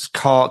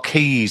car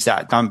keys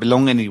that don't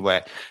belong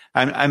anywhere.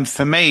 And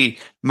for me,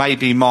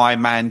 maybe my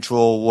man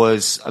drawer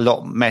was a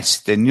lot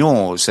messier than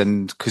yours,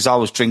 and because I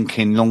was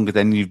drinking longer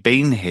than you've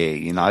been here,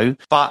 you know.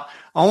 But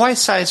I always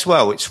say as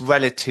well, it's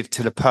relative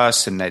to the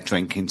person they're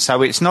drinking.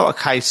 So it's not a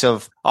case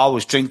of, I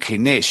was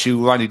drinking this, you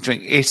were only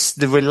drinking. It's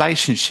the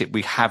relationship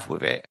we have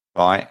with it,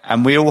 right?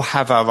 And we all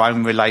have our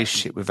own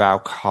relationship with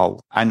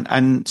alcohol.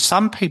 And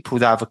some people,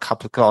 they have a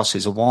couple of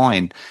glasses of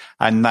wine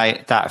and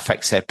that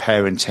affects their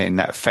parenting,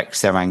 that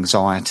affects their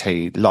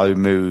anxiety, low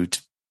mood,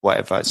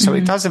 whatever. So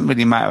it doesn't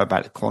really matter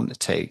about the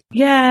quantity.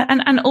 Yeah.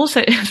 And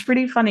also it's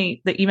really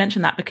funny that you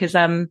mentioned that because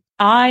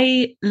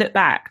I look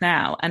back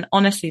now and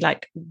honestly,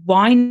 like,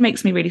 wine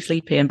makes me really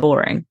sleepy and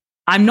boring.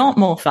 I'm not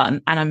more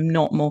fun and I'm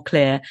not more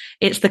clear.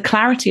 It's the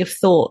clarity of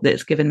thought that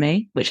it's given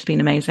me, which has been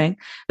amazing,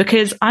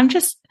 because I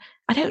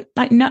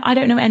don't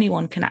know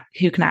anyone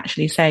who can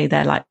actually say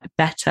they're like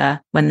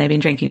better when they've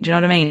been drinking. Do you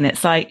know what I mean?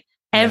 It's like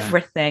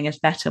everything is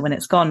better when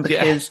it's gone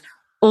because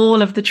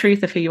all of the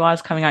truth of who you are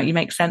is coming out. You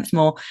make sense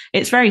more.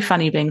 It's very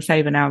funny being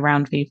sober now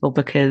around people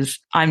because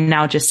I'm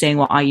now just seeing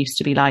what I used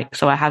to be like.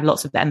 So I have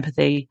lots of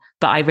empathy,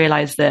 but I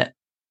realize that,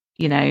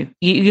 you know,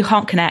 you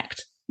can't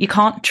connect. You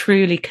can't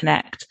truly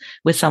connect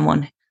with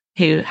someone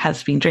who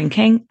has been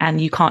drinking,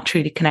 and you can't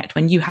truly connect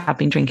when you have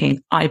been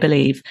drinking. I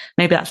believe.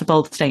 Maybe that's a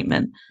bold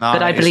statement,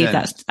 but I believe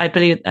I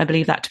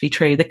believe that to be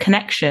true. The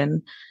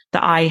connection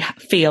that I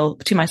feel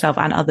to myself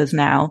and others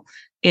now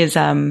is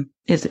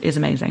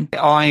amazing.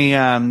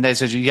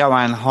 There's a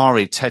Johan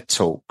Hari TED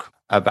talk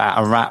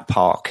about a rat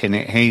park, and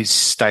his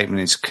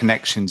statement is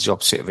connection's the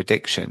opposite of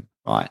addiction,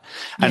 right?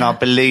 And I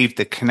believe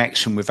the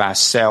connection with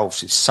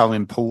ourselves is so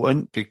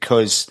important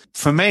because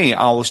for me,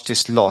 I was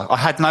just lost. I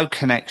had no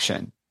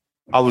connection.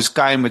 I was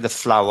going with the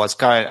flow. I was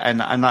going,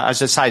 and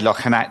as I say,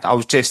 like an act, I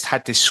was just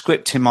had this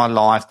script in my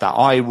life that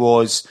I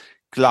was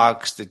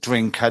Glugs, the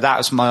drinker. That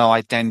was my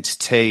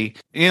identity.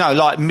 You know,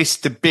 like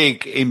Mr.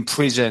 Big in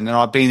prison, and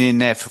I've been in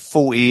there for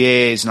 40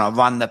 years and I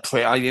run the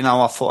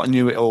I thought I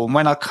knew it all. And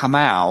when I come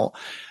out,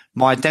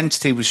 my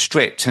identity was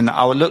stripped and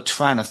I looked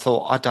around and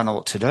thought, I don't know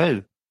what to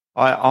do.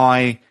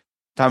 I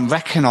don't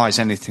recognize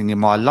anything in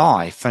my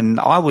life. And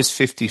I was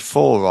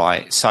 54,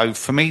 right? So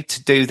for me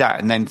to do that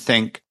and then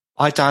think,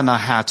 I don't know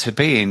how to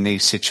be in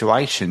these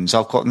situations.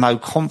 I've got no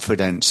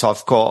confidence.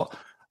 I've got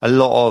a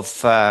lot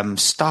of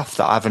stuff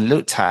that I haven't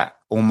looked at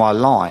all my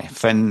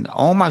life, and I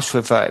almost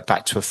reverted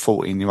back to a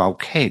 14-year-old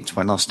kid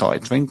when I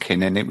started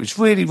drinking, and it was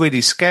really,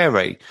 really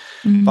scary.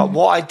 But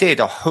what I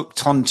did, I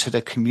hooked onto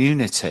the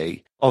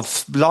community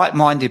of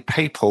like-minded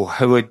people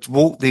who had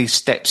walked these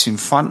steps in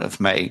front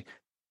of me,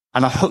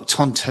 and I hooked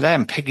onto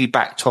them,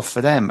 piggybacked off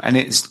of them. And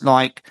it's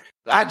like,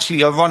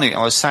 actually ironic,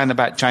 I was saying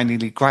about Janie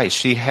Lee Grace,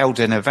 she held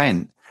an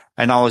event,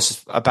 and I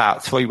was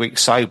about 3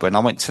 weeks sober, and I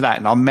went to that,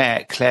 and I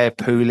met Claire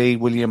Pooley,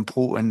 William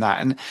Porter, and that.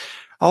 And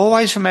I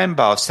always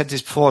remember, I've said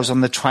this before, I was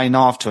on the train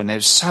after, and there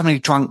was so many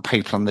drunk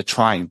people on the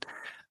train.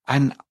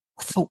 And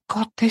I thought,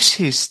 God, this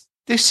is,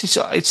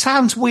 it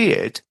sounds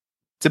weird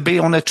to be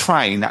on a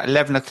train at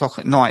 11 o'clock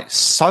at night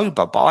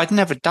sober, but I'd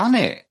never done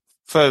it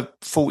for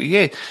 40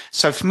 years.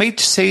 So for me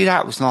to see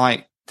that was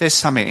like, there's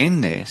something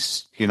in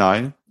this, you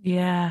know?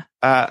 Yeah.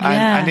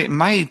 And it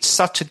made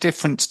such a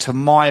difference to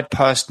my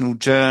personal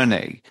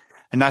journey.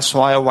 And that's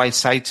why I always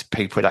say to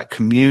people that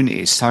community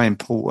is so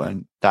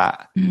important,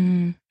 that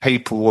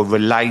people were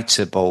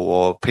relatable,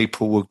 or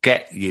people will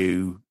get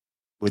you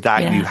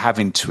without you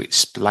having to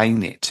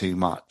explain it too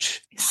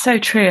much. It's so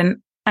true.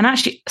 And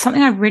actually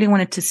something I really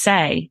wanted to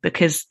say,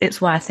 because it's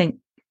why I think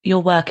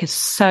your work is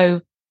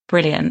so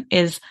brilliant,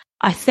 is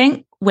I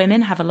think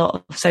women have a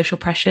lot of social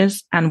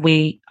pressures, and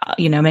we,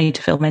 you know, made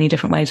to feel many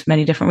different ways for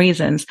many different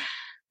reasons.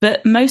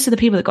 But most of the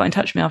people that got in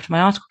touch with me after my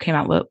article came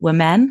out were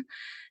men.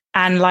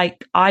 And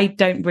like, I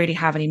don't really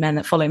have any men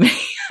that follow me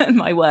and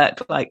my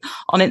work. Like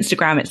on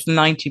Instagram, it's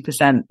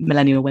 90%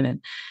 millennial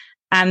women.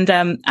 And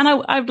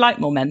I'd like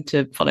more men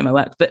to follow my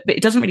work, but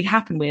it doesn't really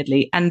happen,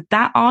 weirdly. And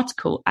that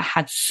article, I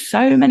had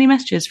so many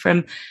messages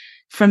from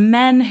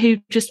men who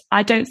just,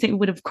 I don't think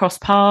would have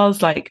crossed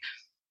paths, like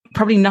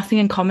probably nothing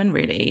in common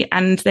really.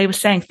 And they were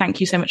saying,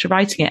 thank you so much for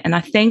writing it. And I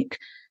think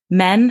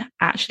men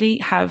actually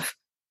have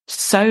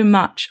so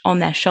much on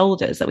their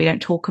shoulders that we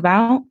don't talk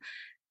about.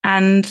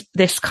 And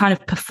this kind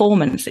of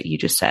performance that you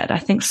just said, I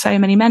think so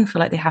many men feel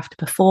like they have to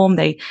perform.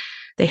 They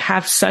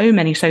have so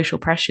many social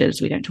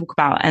pressures we don't talk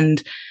about.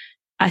 And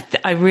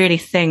I really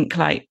think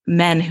like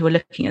men who are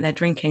looking at their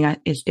drinking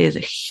is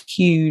a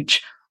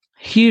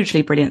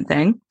hugely brilliant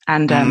thing.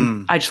 And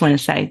I just want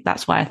to say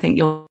that's why I think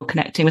you're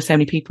connecting with so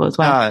many people as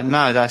well.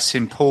 No, that's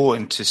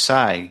important to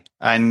say.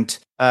 And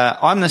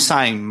I'm the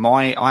same.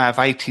 I have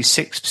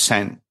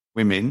 86%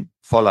 women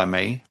follow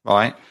me,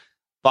 right?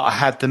 But I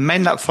have the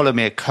men that follow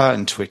me are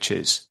curtain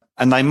twitchers,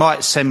 and they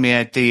might send me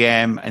a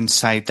DM and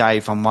say,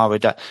 Dave, I'm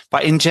worried.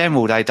 But in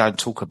general, they don't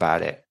talk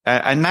about it.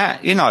 And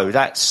that, you know,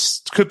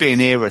 could be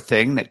an era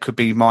thing. That could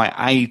be my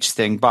age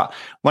thing. But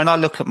when I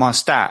look at my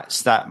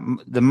stats, that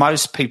the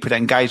most people that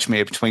engage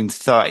me are between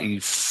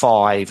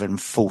 35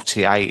 and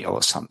 48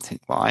 or something,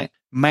 right?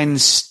 Men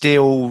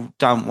still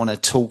don't want to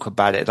talk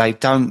about it. They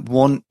don't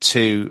want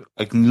to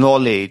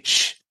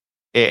acknowledge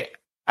it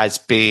as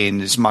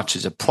being as much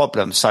as a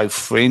problem. So,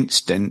 for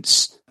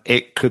instance,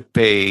 it could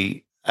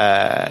be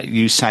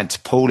you said to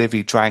Paul, if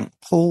he drank,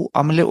 Paul,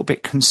 I'm a little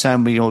bit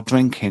concerned with your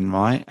drinking,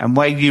 right? And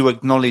where you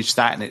acknowledged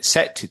that and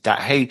accepted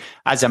that, he,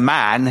 as a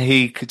man,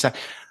 he could say,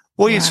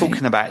 what are you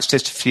talking about? It's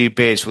just a few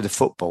beers with a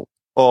football.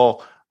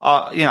 Or,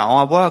 you know,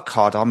 I work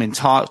hard. I'm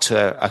entitled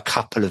to a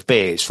couple of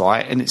beers,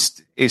 right? And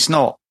it's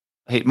not.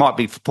 It might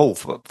be for Paul,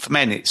 for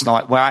men, it's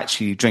like, well,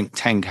 actually, you drink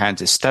 10 cans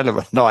of Stella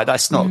a night.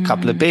 That's not a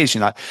couple of beers,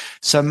 you know.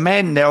 So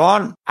men, there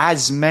aren't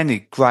as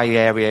many grey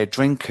area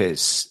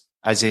drinkers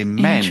as in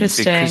men,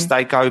 because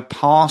they go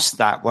past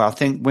that. Well, I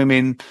think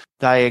women,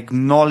 they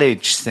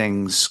acknowledge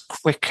things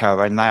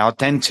quicker and they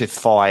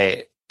identify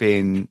it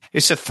being,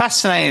 it's a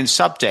fascinating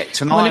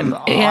subject. And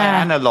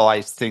I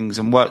analyse things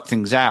and work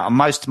things out. And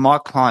most of my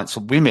clients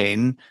are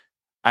women,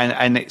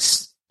 and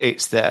it's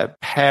the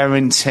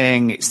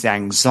parenting, it's the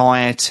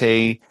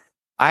anxiety.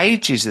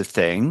 Age is a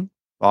thing,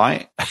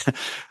 right?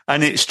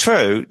 And it's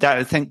true that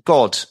I think,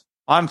 God,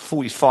 I'm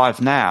 45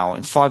 now.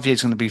 In 5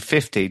 years, I'm going to be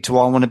 50. Do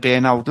I want to be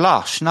an old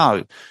lush?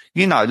 No.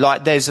 You know,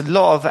 like there's a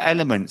lot of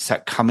elements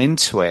that come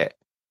into it.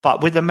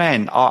 But with the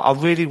men, I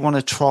really want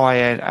to try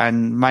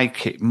and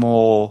make it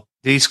more,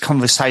 these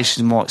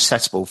conversations more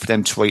accessible for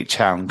them to reach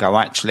out and go,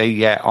 actually,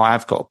 yeah, I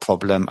have got a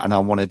problem and I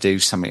want to do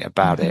something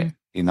about it.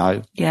 You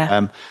know?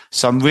 Yeah.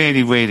 So I'm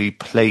really, really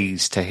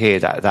pleased to hear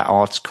that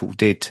article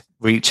did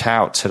reach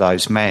out to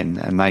those men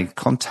and they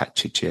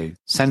contacted you.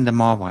 Send them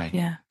my way.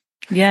 Yeah.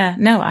 Yeah.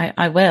 No,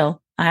 I will.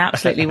 I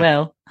absolutely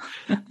will.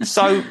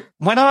 So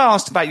when I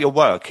asked about your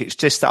work, it's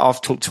just that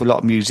I've talked to a lot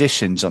of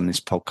musicians on this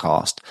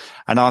podcast,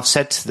 and I've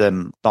said to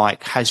them,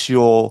 like, has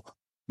your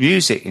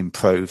music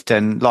improved?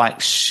 And like,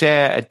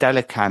 Cher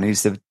Adelican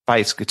is the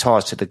bass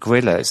guitarist of the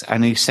Gorillaz,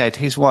 and he said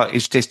his work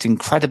is just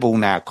incredible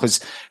now because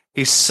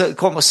he's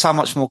got so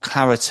much more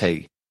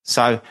clarity.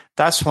 So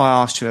that's why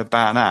I asked you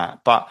about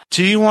that. But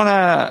do you want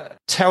to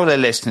tell the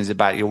listeners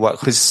about your work?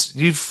 Because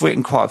you've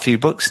written quite a few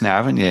books now,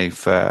 haven't you,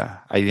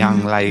 for a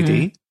young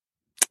lady?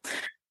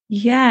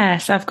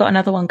 Yes, I've got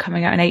another one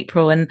coming out in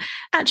April. And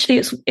actually,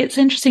 it's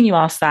interesting you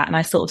asked that. And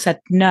I sort of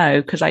said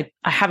no, because I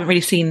haven't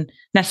really seen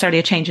necessarily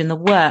a change in the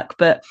work.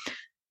 But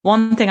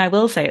one thing I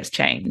will say it's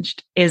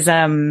changed is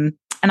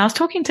And I was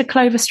talking to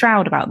Clover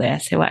Stroud about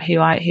this,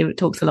 who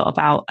talks a lot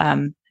about,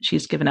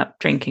 she's given up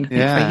drinking, I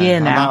think, for a year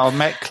now. I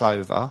met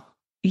Clover.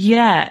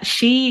 Yeah,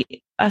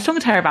 I was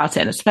talking to her about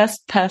it, and it's the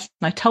first person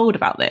I told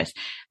about this.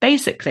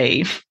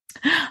 Basically,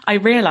 I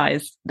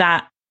realized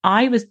that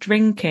I was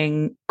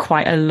drinking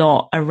quite a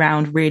lot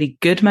around really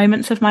good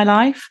moments of my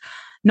life,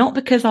 not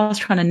because I was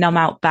trying to numb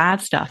out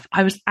bad stuff.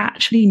 I was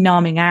actually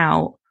numbing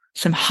out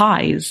some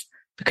highs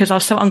because I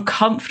was so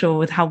uncomfortable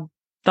with how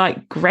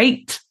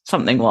great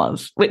something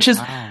was, which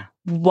is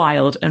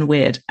wild and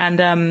weird.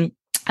 And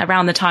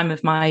around the time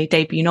of my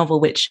debut novel,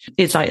 which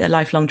is like a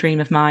lifelong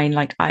dream of mine,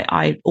 like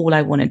I all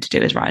I wanted to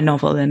do is write a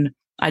novel, and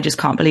I just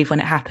can't believe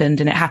when it happened.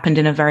 And it happened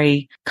in a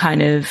very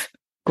kind of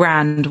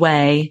grand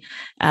way,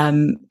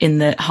 in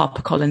that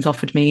HarperCollins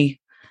offered me,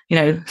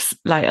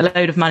 like a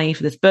load of money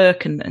for this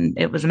book, and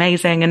it was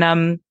amazing. And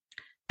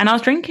I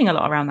was drinking a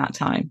lot around that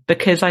time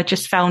because I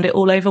just found it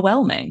all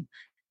overwhelming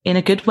in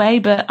a good way,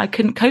 but I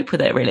couldn't cope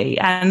with it really.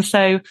 And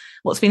so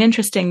what's been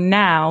interesting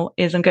now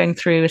is I'm going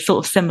through a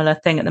sort of similar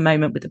thing at the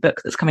moment with the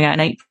book that's coming out in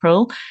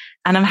April.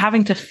 And I'm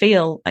having to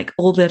feel like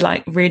all the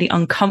like really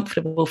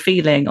uncomfortable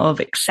feeling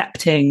of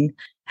accepting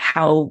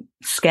how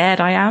scared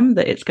I am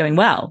that it's going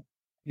well.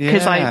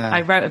 Because I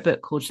wrote a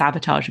book called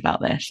Sabotage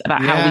about this,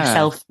 about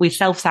how we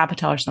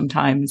self-sabotage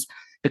sometimes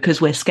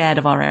because we're scared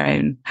of our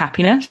own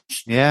happiness.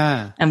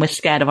 Yeah. And we're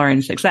scared of our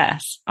own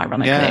success,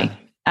 ironically. Yeah.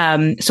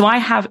 So I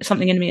have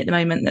something in me at the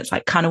moment that's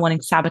like kind of wanting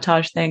to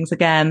sabotage things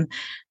again.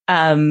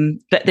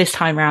 But this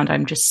time around,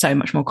 I'm just so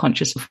much more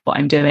conscious of what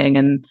I'm doing,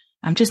 and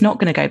I'm just not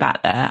going to go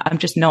back there. I'm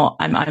just not,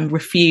 I'm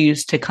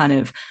refused to kind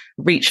of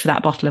reach for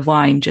that bottle of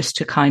wine just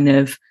to kind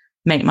of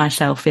make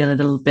myself feel a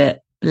little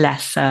bit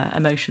less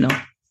emotional.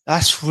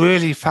 That's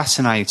really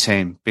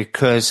fascinating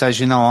because, as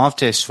you know, I've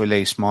just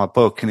released my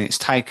book and it's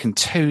taken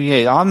 2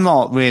 years. I'm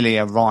not really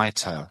a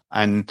writer,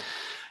 and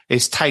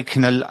it's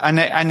taken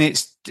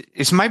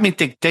it's made me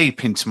dig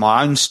deep into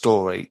my own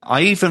story.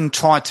 I even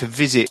tried to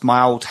visit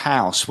my old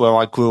house where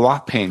I grew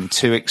up in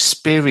to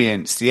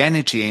experience the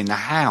energy in the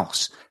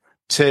house,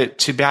 to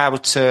be able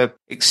to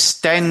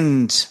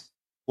extend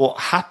what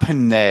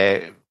happened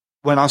there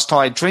when I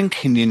started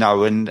drinking,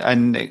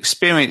 and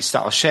experience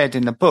that I shared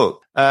in the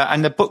book.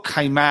 And the book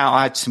came out.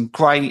 I had some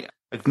great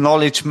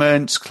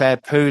acknowledgements, Claire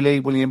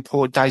Pooley, William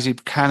Port, Daisy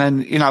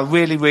Buchanan,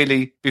 really,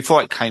 really,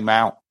 before it came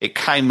out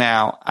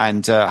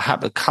and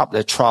had a couple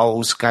of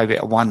trolls, gave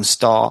it a 1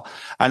 star.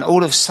 And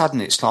all of a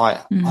sudden it's like,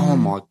 oh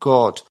my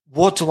God,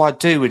 what do I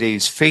do with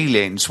these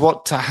feelings?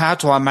 How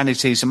do I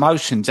manage these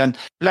emotions? And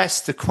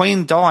bless, the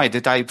Queen died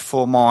the day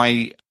before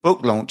my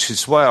book launch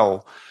as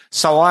well.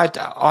 So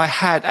I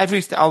had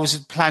everything. I was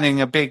planning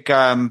a big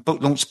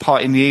book launch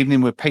party in the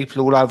evening with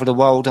people all over the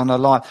world on a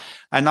live,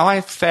 and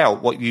I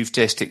felt what you've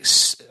just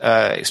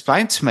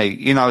explained to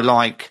me.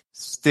 Like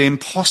the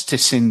imposter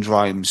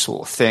syndrome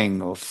sort of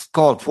thing of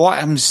God. What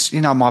happens?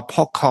 My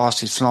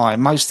podcast is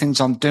flying. Most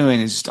things I'm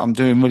doing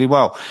really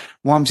well.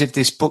 What happens if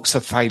this book's a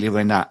failure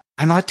in that?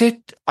 And I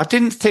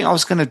didn't think I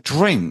was going to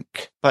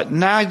drink, but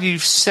now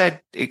you've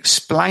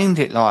explained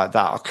it like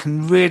that, I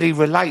can really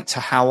relate to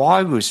how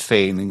I was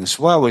feeling as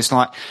well. It's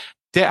like,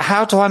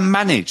 how do I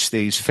manage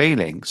these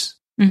feelings?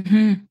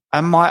 Mm-hmm.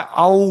 And my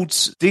old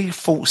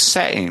default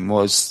setting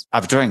was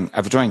have a drink,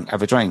 have a drink,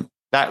 have a drink.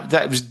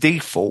 That was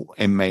default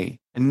in me.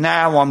 And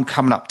now I'm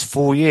coming up to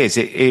 4 years.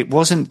 It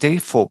wasn't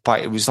default,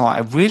 but it was like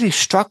I really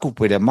struggled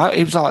with it.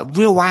 It was like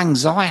real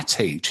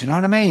anxiety. Do you know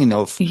what I mean?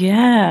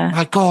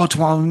 My God,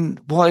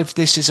 what if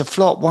this is a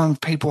flop? What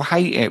if people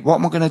hate it? What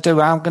am I going to do?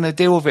 How am I going to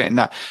deal with it?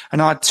 And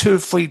I had 2 or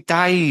 3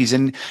 days,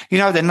 and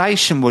the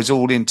nation was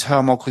all in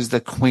turmoil because of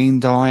the Queen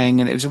dying,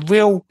 and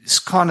it's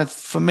kind of,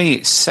 for me,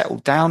 it's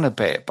settled down a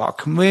bit. But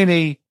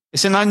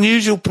it's an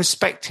unusual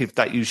perspective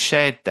that you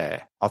shared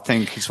there, I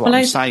think, is what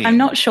I'm saying. I'm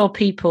not sure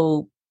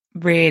people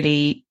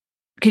really,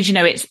 because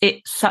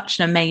it's such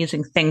an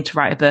amazing thing to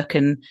write a book,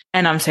 and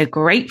I'm so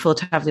grateful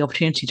to have the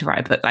opportunity to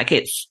write a book. Like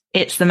it's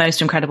the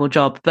most incredible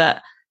job,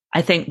 but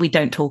I think we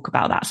don't talk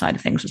about that side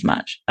of things as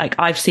much. Like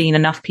I've seen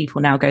enough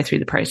people now go through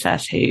the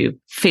process who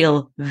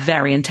feel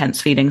very intense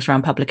feelings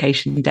around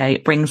publication day.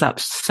 It brings up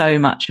so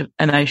much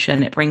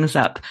emotion. It brings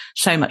up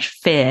so much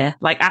fear,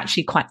 like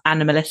actually quite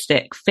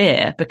animalistic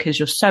fear, because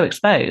you're so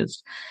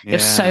exposed. Yeah. You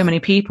have so many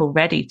people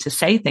ready to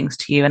say things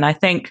to you. And I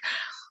think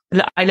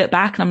I look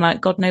back and I'm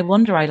like, God, no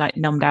wonder I like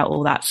numbed out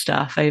all that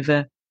stuff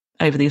over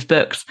these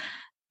books.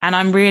 And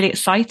I'm really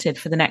excited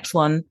for the next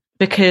one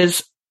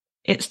because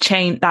it's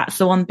changed. That's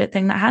the one bit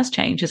thing that has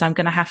changed, is I'm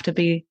going to have to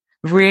be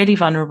really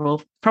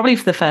vulnerable, probably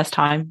for the first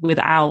time,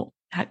 without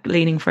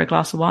leaning for a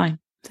glass of wine.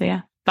 So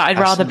yeah, but I'd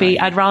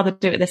rather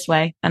do it this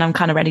way, and I'm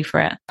kind of ready for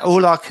it.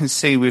 All I can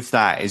see with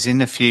that is in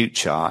the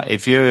future,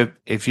 if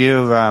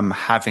you're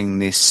having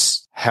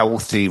this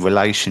healthy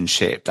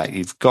relationship that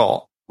you've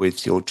got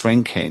with your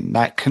drinking,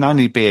 that can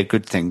only be a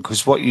good thing.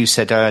 Because what you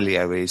said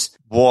earlier is,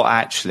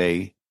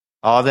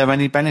 are there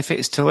any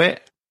benefits to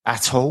it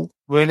at all?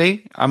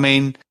 Really? I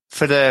mean,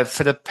 for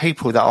the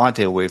people that I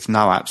deal with,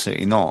 no,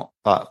 absolutely not.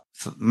 But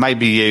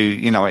maybe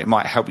it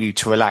might help you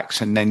to relax,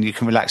 and then you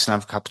can relax and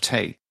have a cup of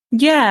tea.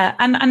 Yeah.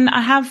 And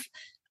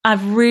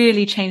I've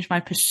really changed my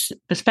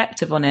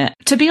perspective on it.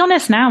 To be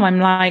honest, now I'm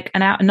like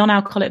a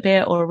non-alcoholic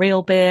beer or a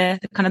real beer,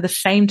 they're kind of the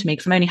same to me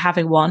because I'm only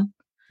having one.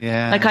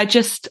 Yeah. Like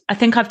I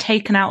think I've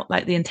taken out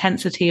like the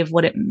intensity of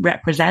what it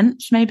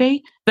represents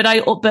maybe, but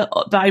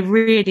I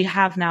really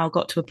have now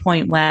got to a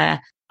point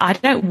where I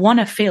don't want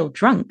to feel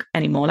drunk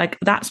anymore. Like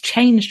that's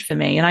changed for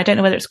me. And I don't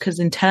know whether it's because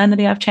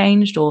internally I've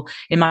changed or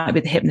it might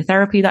be the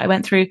hypnotherapy that I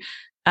went through.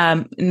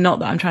 Not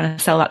that I'm trying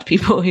to sell that to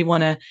people who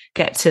want to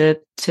get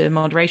to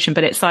moderation,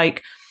 but it's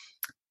like,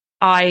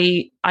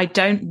 I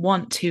don't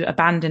want to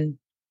abandon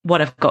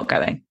what I've got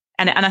going.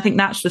 And I think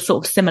that's the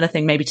sort of similar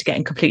thing maybe to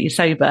getting completely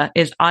sober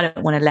is I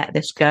don't want to let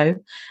this go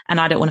and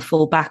I don't want to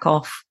fall back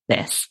off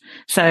this.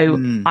 So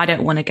I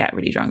don't want to get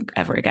really drunk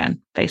ever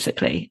again,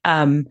 basically.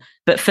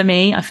 But for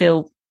me, I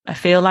feel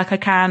like I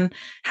can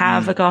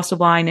have a glass of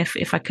wine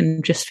if I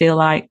can just feel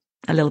like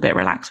a little bit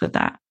relaxed with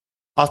that.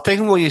 I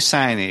think what you're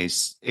saying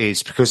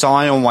is because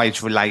I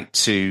always relate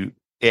to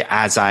it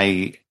as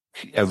a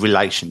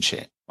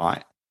relationship,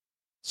 right?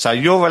 So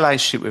your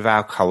relationship with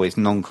alcohol is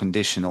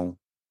non-conditional.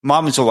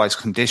 Mine was always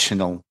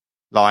conditional.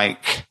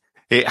 Like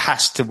it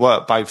has to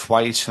work both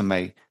ways for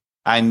me.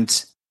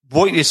 And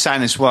what you're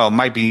saying as well,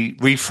 maybe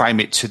reframe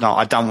it to not,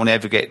 I don't want to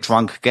ever get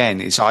drunk again.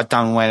 Is I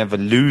don't want to ever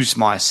lose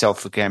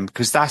myself again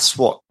because that's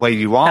where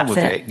you are with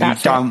it. You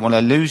don't want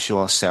to lose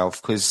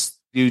yourself because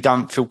you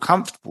don't feel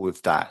comfortable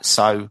with that.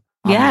 So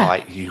I'm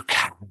like, you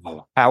can.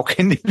 How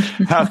can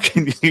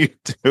you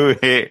do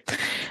it?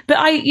 But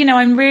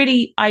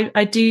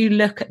I do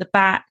look at the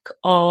back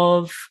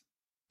of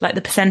like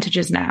the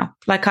percentages now.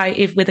 Like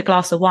if with a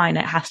glass of wine,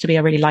 it has to be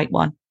a really light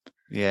one.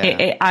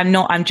 Yeah.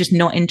 I'm just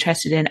not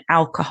interested in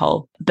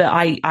alcohol, but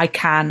I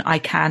can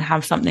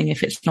have something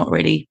if it's not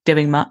really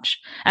doing much.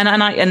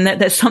 And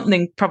there's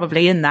something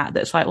probably in that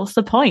that's like, what's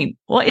the point?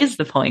 What is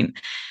the point?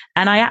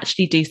 And I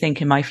actually do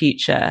think in my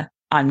future,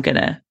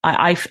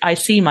 I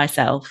see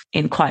myself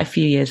in quite a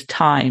few years'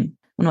 time,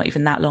 not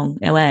even that long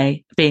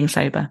away, being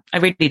sober. I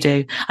really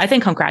do. I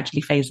think I'm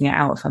gradually phasing it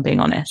out, if I'm being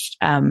honest,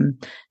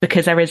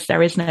 because there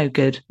is no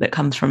good that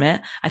comes from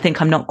it. I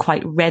think I'm not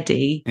quite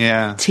ready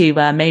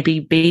to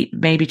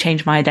maybe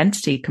change my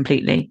identity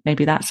completely.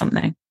 Maybe that's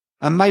something.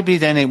 And maybe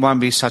then it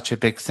won't be such a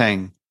big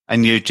thing.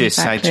 And you just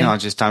say, I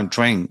just don't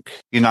drink.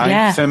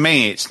 For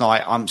me, it's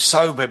like I'm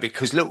sober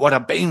because look what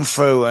I've been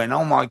through. And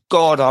oh my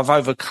God, I've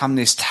overcome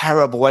this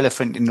terrible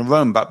elephant in the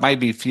room. But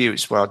maybe for you,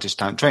 it's where I just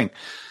don't drink.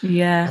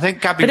 Yeah. I think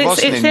Gabby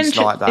Roslin's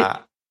like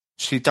that.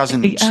 She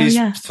doesn't,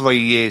 she's 3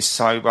 years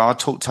sober. I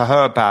talked to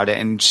her about it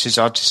and she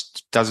says,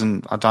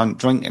 I don't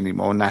drink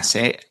anymore and that's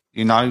it.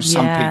 Some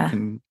people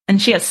can. And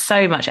she has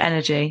so much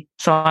energy.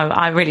 So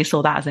I really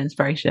saw that as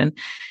inspiration.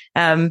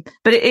 But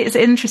it's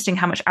interesting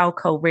how much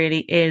alcohol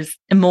really is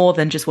more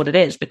than just what it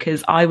is,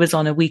 because I was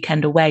on a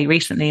weekend away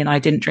recently and I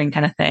didn't drink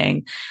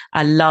anything.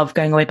 I love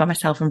going away by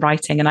myself and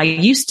writing. And I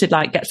used to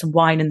like get some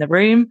wine in the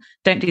room.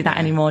 Don't do that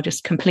anymore.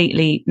 Just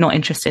completely not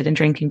interested in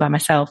drinking by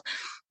myself.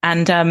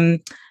 And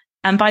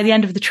by the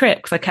end of the trip,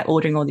 because I kept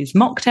ordering all these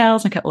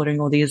mocktails, I kept ordering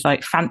all these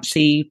like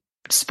fancy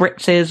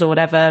spritzes or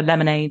whatever,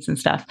 lemonades and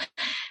stuff.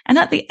 And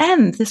at the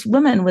end, this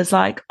woman was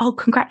like, "Oh,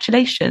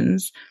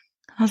 congratulations."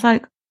 I was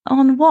like,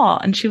 "On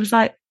what?" And she was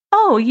like,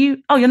 you're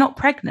not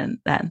pregnant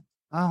then."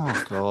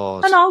 Oh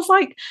God. And I was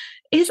like,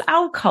 is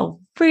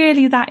alcohol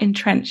really that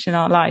entrenched in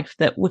our life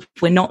that if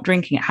we're not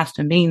drinking, it has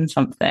to mean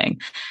something?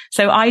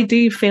 So I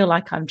do feel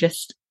like I'm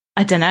just,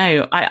 I don't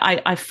know.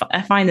 I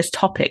find this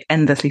topic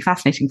endlessly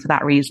fascinating for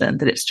that reason,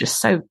 that it's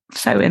just so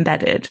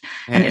embedded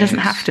and it doesn't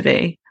have to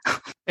be.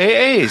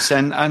 It is.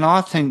 And I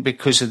think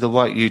because of the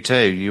work you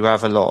do, you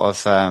have a lot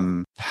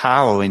of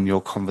power in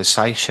your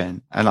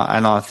conversation. And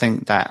I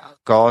think that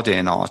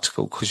Guardian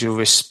article, because you're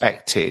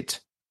respected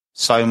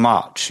so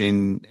much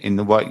in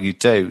the work you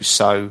do.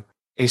 So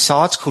it's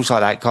articles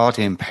like that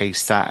Guardian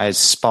piece that has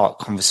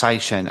sparked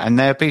conversation. And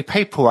there'll be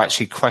people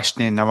actually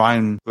questioning their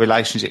own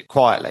relationship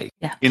quietly.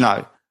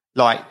 Yeah.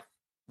 Like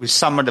with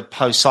some of the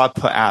posts I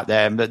put out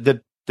there,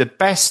 the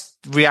best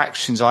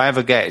reactions I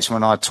ever get is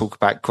when I talk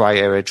about grey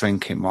area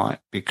drinking, right?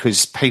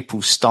 Because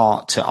people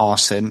start to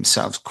ask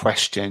themselves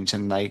questions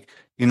and they,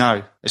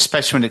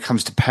 especially when it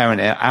comes to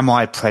parenting, am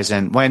I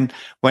present when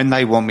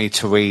they want me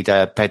to read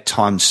a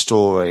bedtime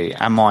story?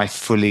 Am I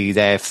fully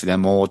there for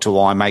them, or do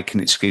I make an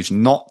excuse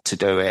not to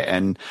do it?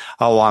 And,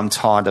 I'm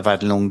tired, I've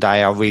had a long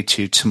day, I'll read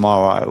to you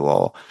tomorrow.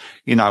 Or,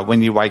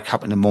 when you wake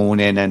up in the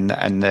morning and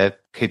the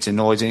kids are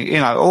noisy,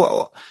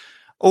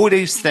 all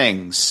these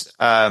things,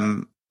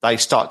 they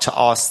start to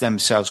ask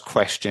themselves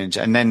questions,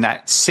 and then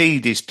that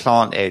seed is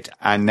planted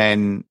and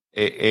then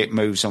it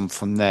moves on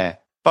from there.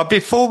 But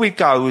before we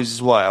go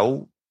as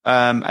well,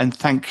 and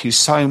thank you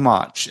so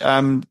much, do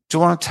you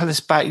want to tell us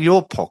about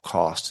your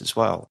podcast as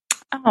well?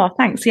 Oh,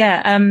 thanks.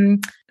 Yeah.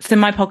 So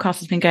my podcast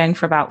has been going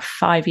for about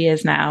 5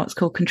 years now. It's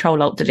called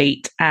Control Alt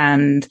Delete.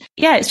 And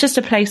yeah, it's just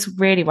a place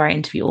really where I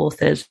interview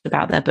authors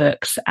about their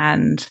books,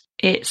 and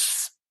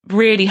it's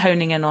really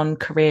honing in on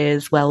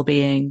careers,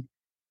 well-being,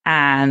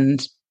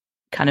 and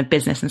kind of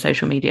business and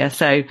social media.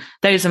 So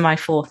those are my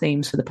 4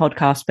 themes for the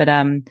podcast. But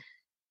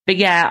But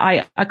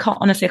yeah, I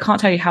can't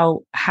tell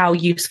you how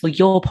useful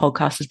your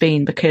podcast has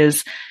been,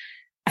 because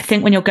I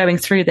think when you're going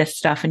through this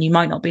stuff and you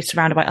might not be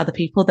surrounded by other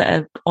people that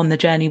are on the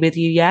journey with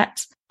you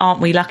yet,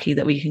 aren't we lucky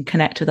that we can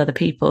connect with other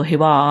people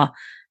who are?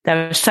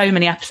 There are so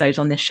many episodes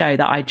on this show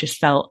that I just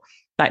felt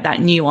like that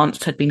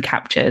nuance had been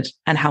captured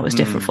and how it was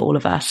different for all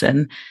of us.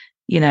 And,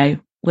 you know,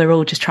 we're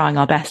all just trying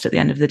our best at the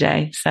end of the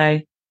day. So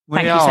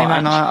thank you so much.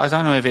 And I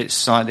don't know if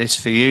it's like this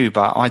for you,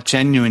 but I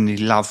genuinely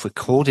love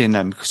recording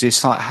them because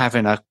it's like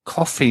having a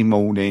coffee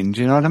morning.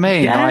 Do you know what I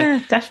mean?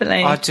 Yeah,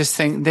 definitely. I just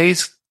think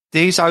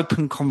these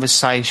open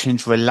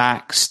conversations,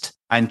 relaxed,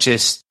 and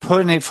just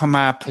putting it from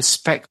our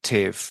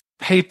perspective,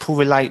 people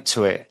relate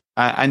to it.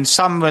 And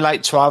some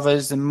relate to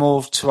others and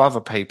more to other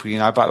people, you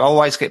know, but I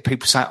always get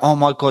people saying, oh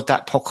my God,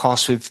 that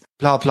podcast with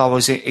blah, blah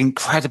was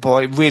incredible.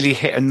 It really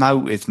hit a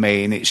note with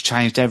me and it's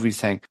changed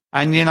everything.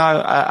 And, you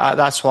know,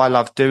 that's why I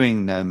love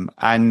doing them.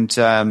 And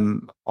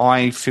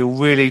I feel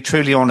really,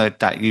 truly honoured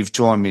that you've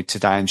joined me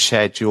today and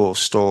shared your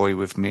story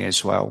with me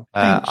as well.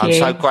 I'm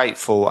so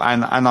grateful.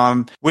 And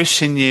I'm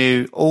wishing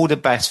you all the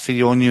best for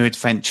your new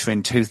adventure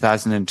in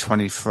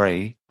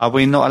 2023. Are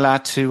we not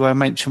allowed to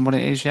mention what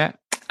it is yet?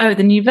 Oh,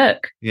 the new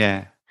book?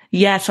 Yeah.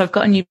 Yeah, so I've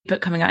got a new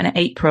book coming out in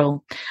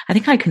April. I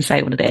think I can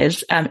say what it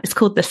is. It's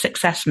called The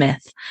Success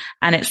Myth,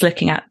 and it's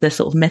looking at the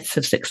sort of myths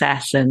of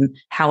success and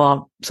how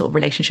our sort of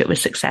relationship with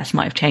success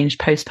might have changed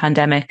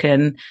post-pandemic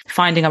and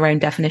finding our own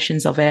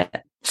definitions of it.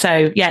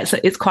 So yeah,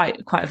 it's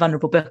quite a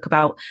vulnerable book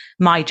about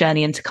my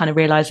journey into kind of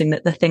realizing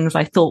that the things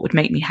I thought would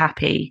make me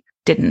happy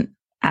didn't.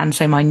 And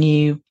so my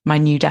new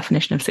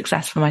definition of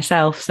success for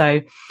myself. So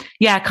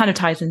yeah, it kind of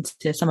ties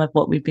into some of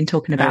what we've been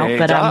talking about.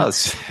 It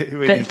does. It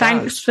really but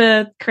thanks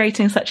for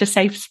creating such a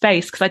safe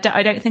space, because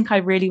I don't think I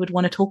really would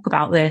want to talk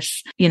about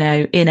this, you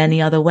know, in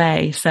any other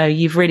way. So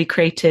you've really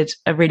created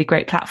a really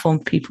great platform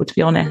for people, to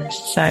be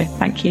honest. So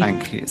thank you.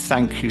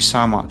 Thank you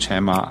so much,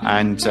 Emma.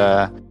 And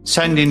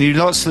sending you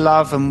lots of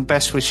love and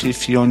best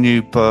wishes for your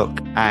new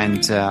book.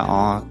 And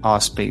I'll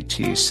speak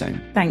to you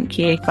soon. Thank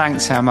you.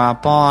 Thanks, Emma.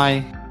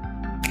 Bye.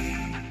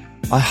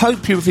 I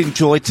hope you've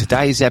enjoyed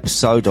today's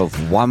episode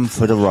of One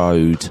for the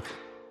Road.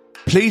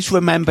 Please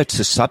remember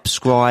to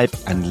subscribe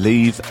and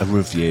leave a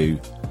review.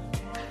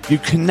 You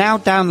can now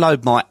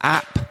download my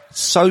app,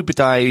 Sober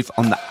Dave,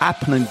 on the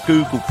Apple and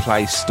Google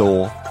Play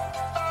Store.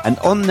 And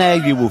on there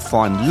you will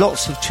find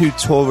lots of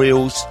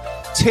tutorials,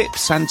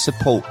 tips and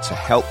support to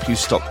help you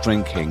stop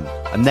drinking.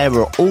 And there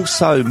are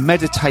also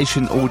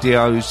meditation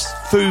audios,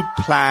 food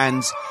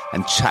plans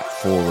and chat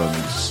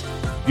forums.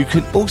 You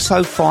can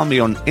also find me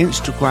on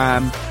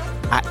Instagram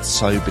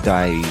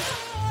 @SoberDave.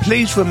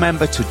 Please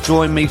remember to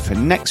join me for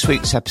next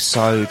week's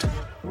episode.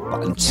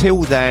 But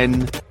until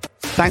then,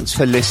 thanks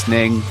for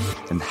listening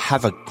and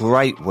have a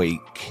great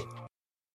week.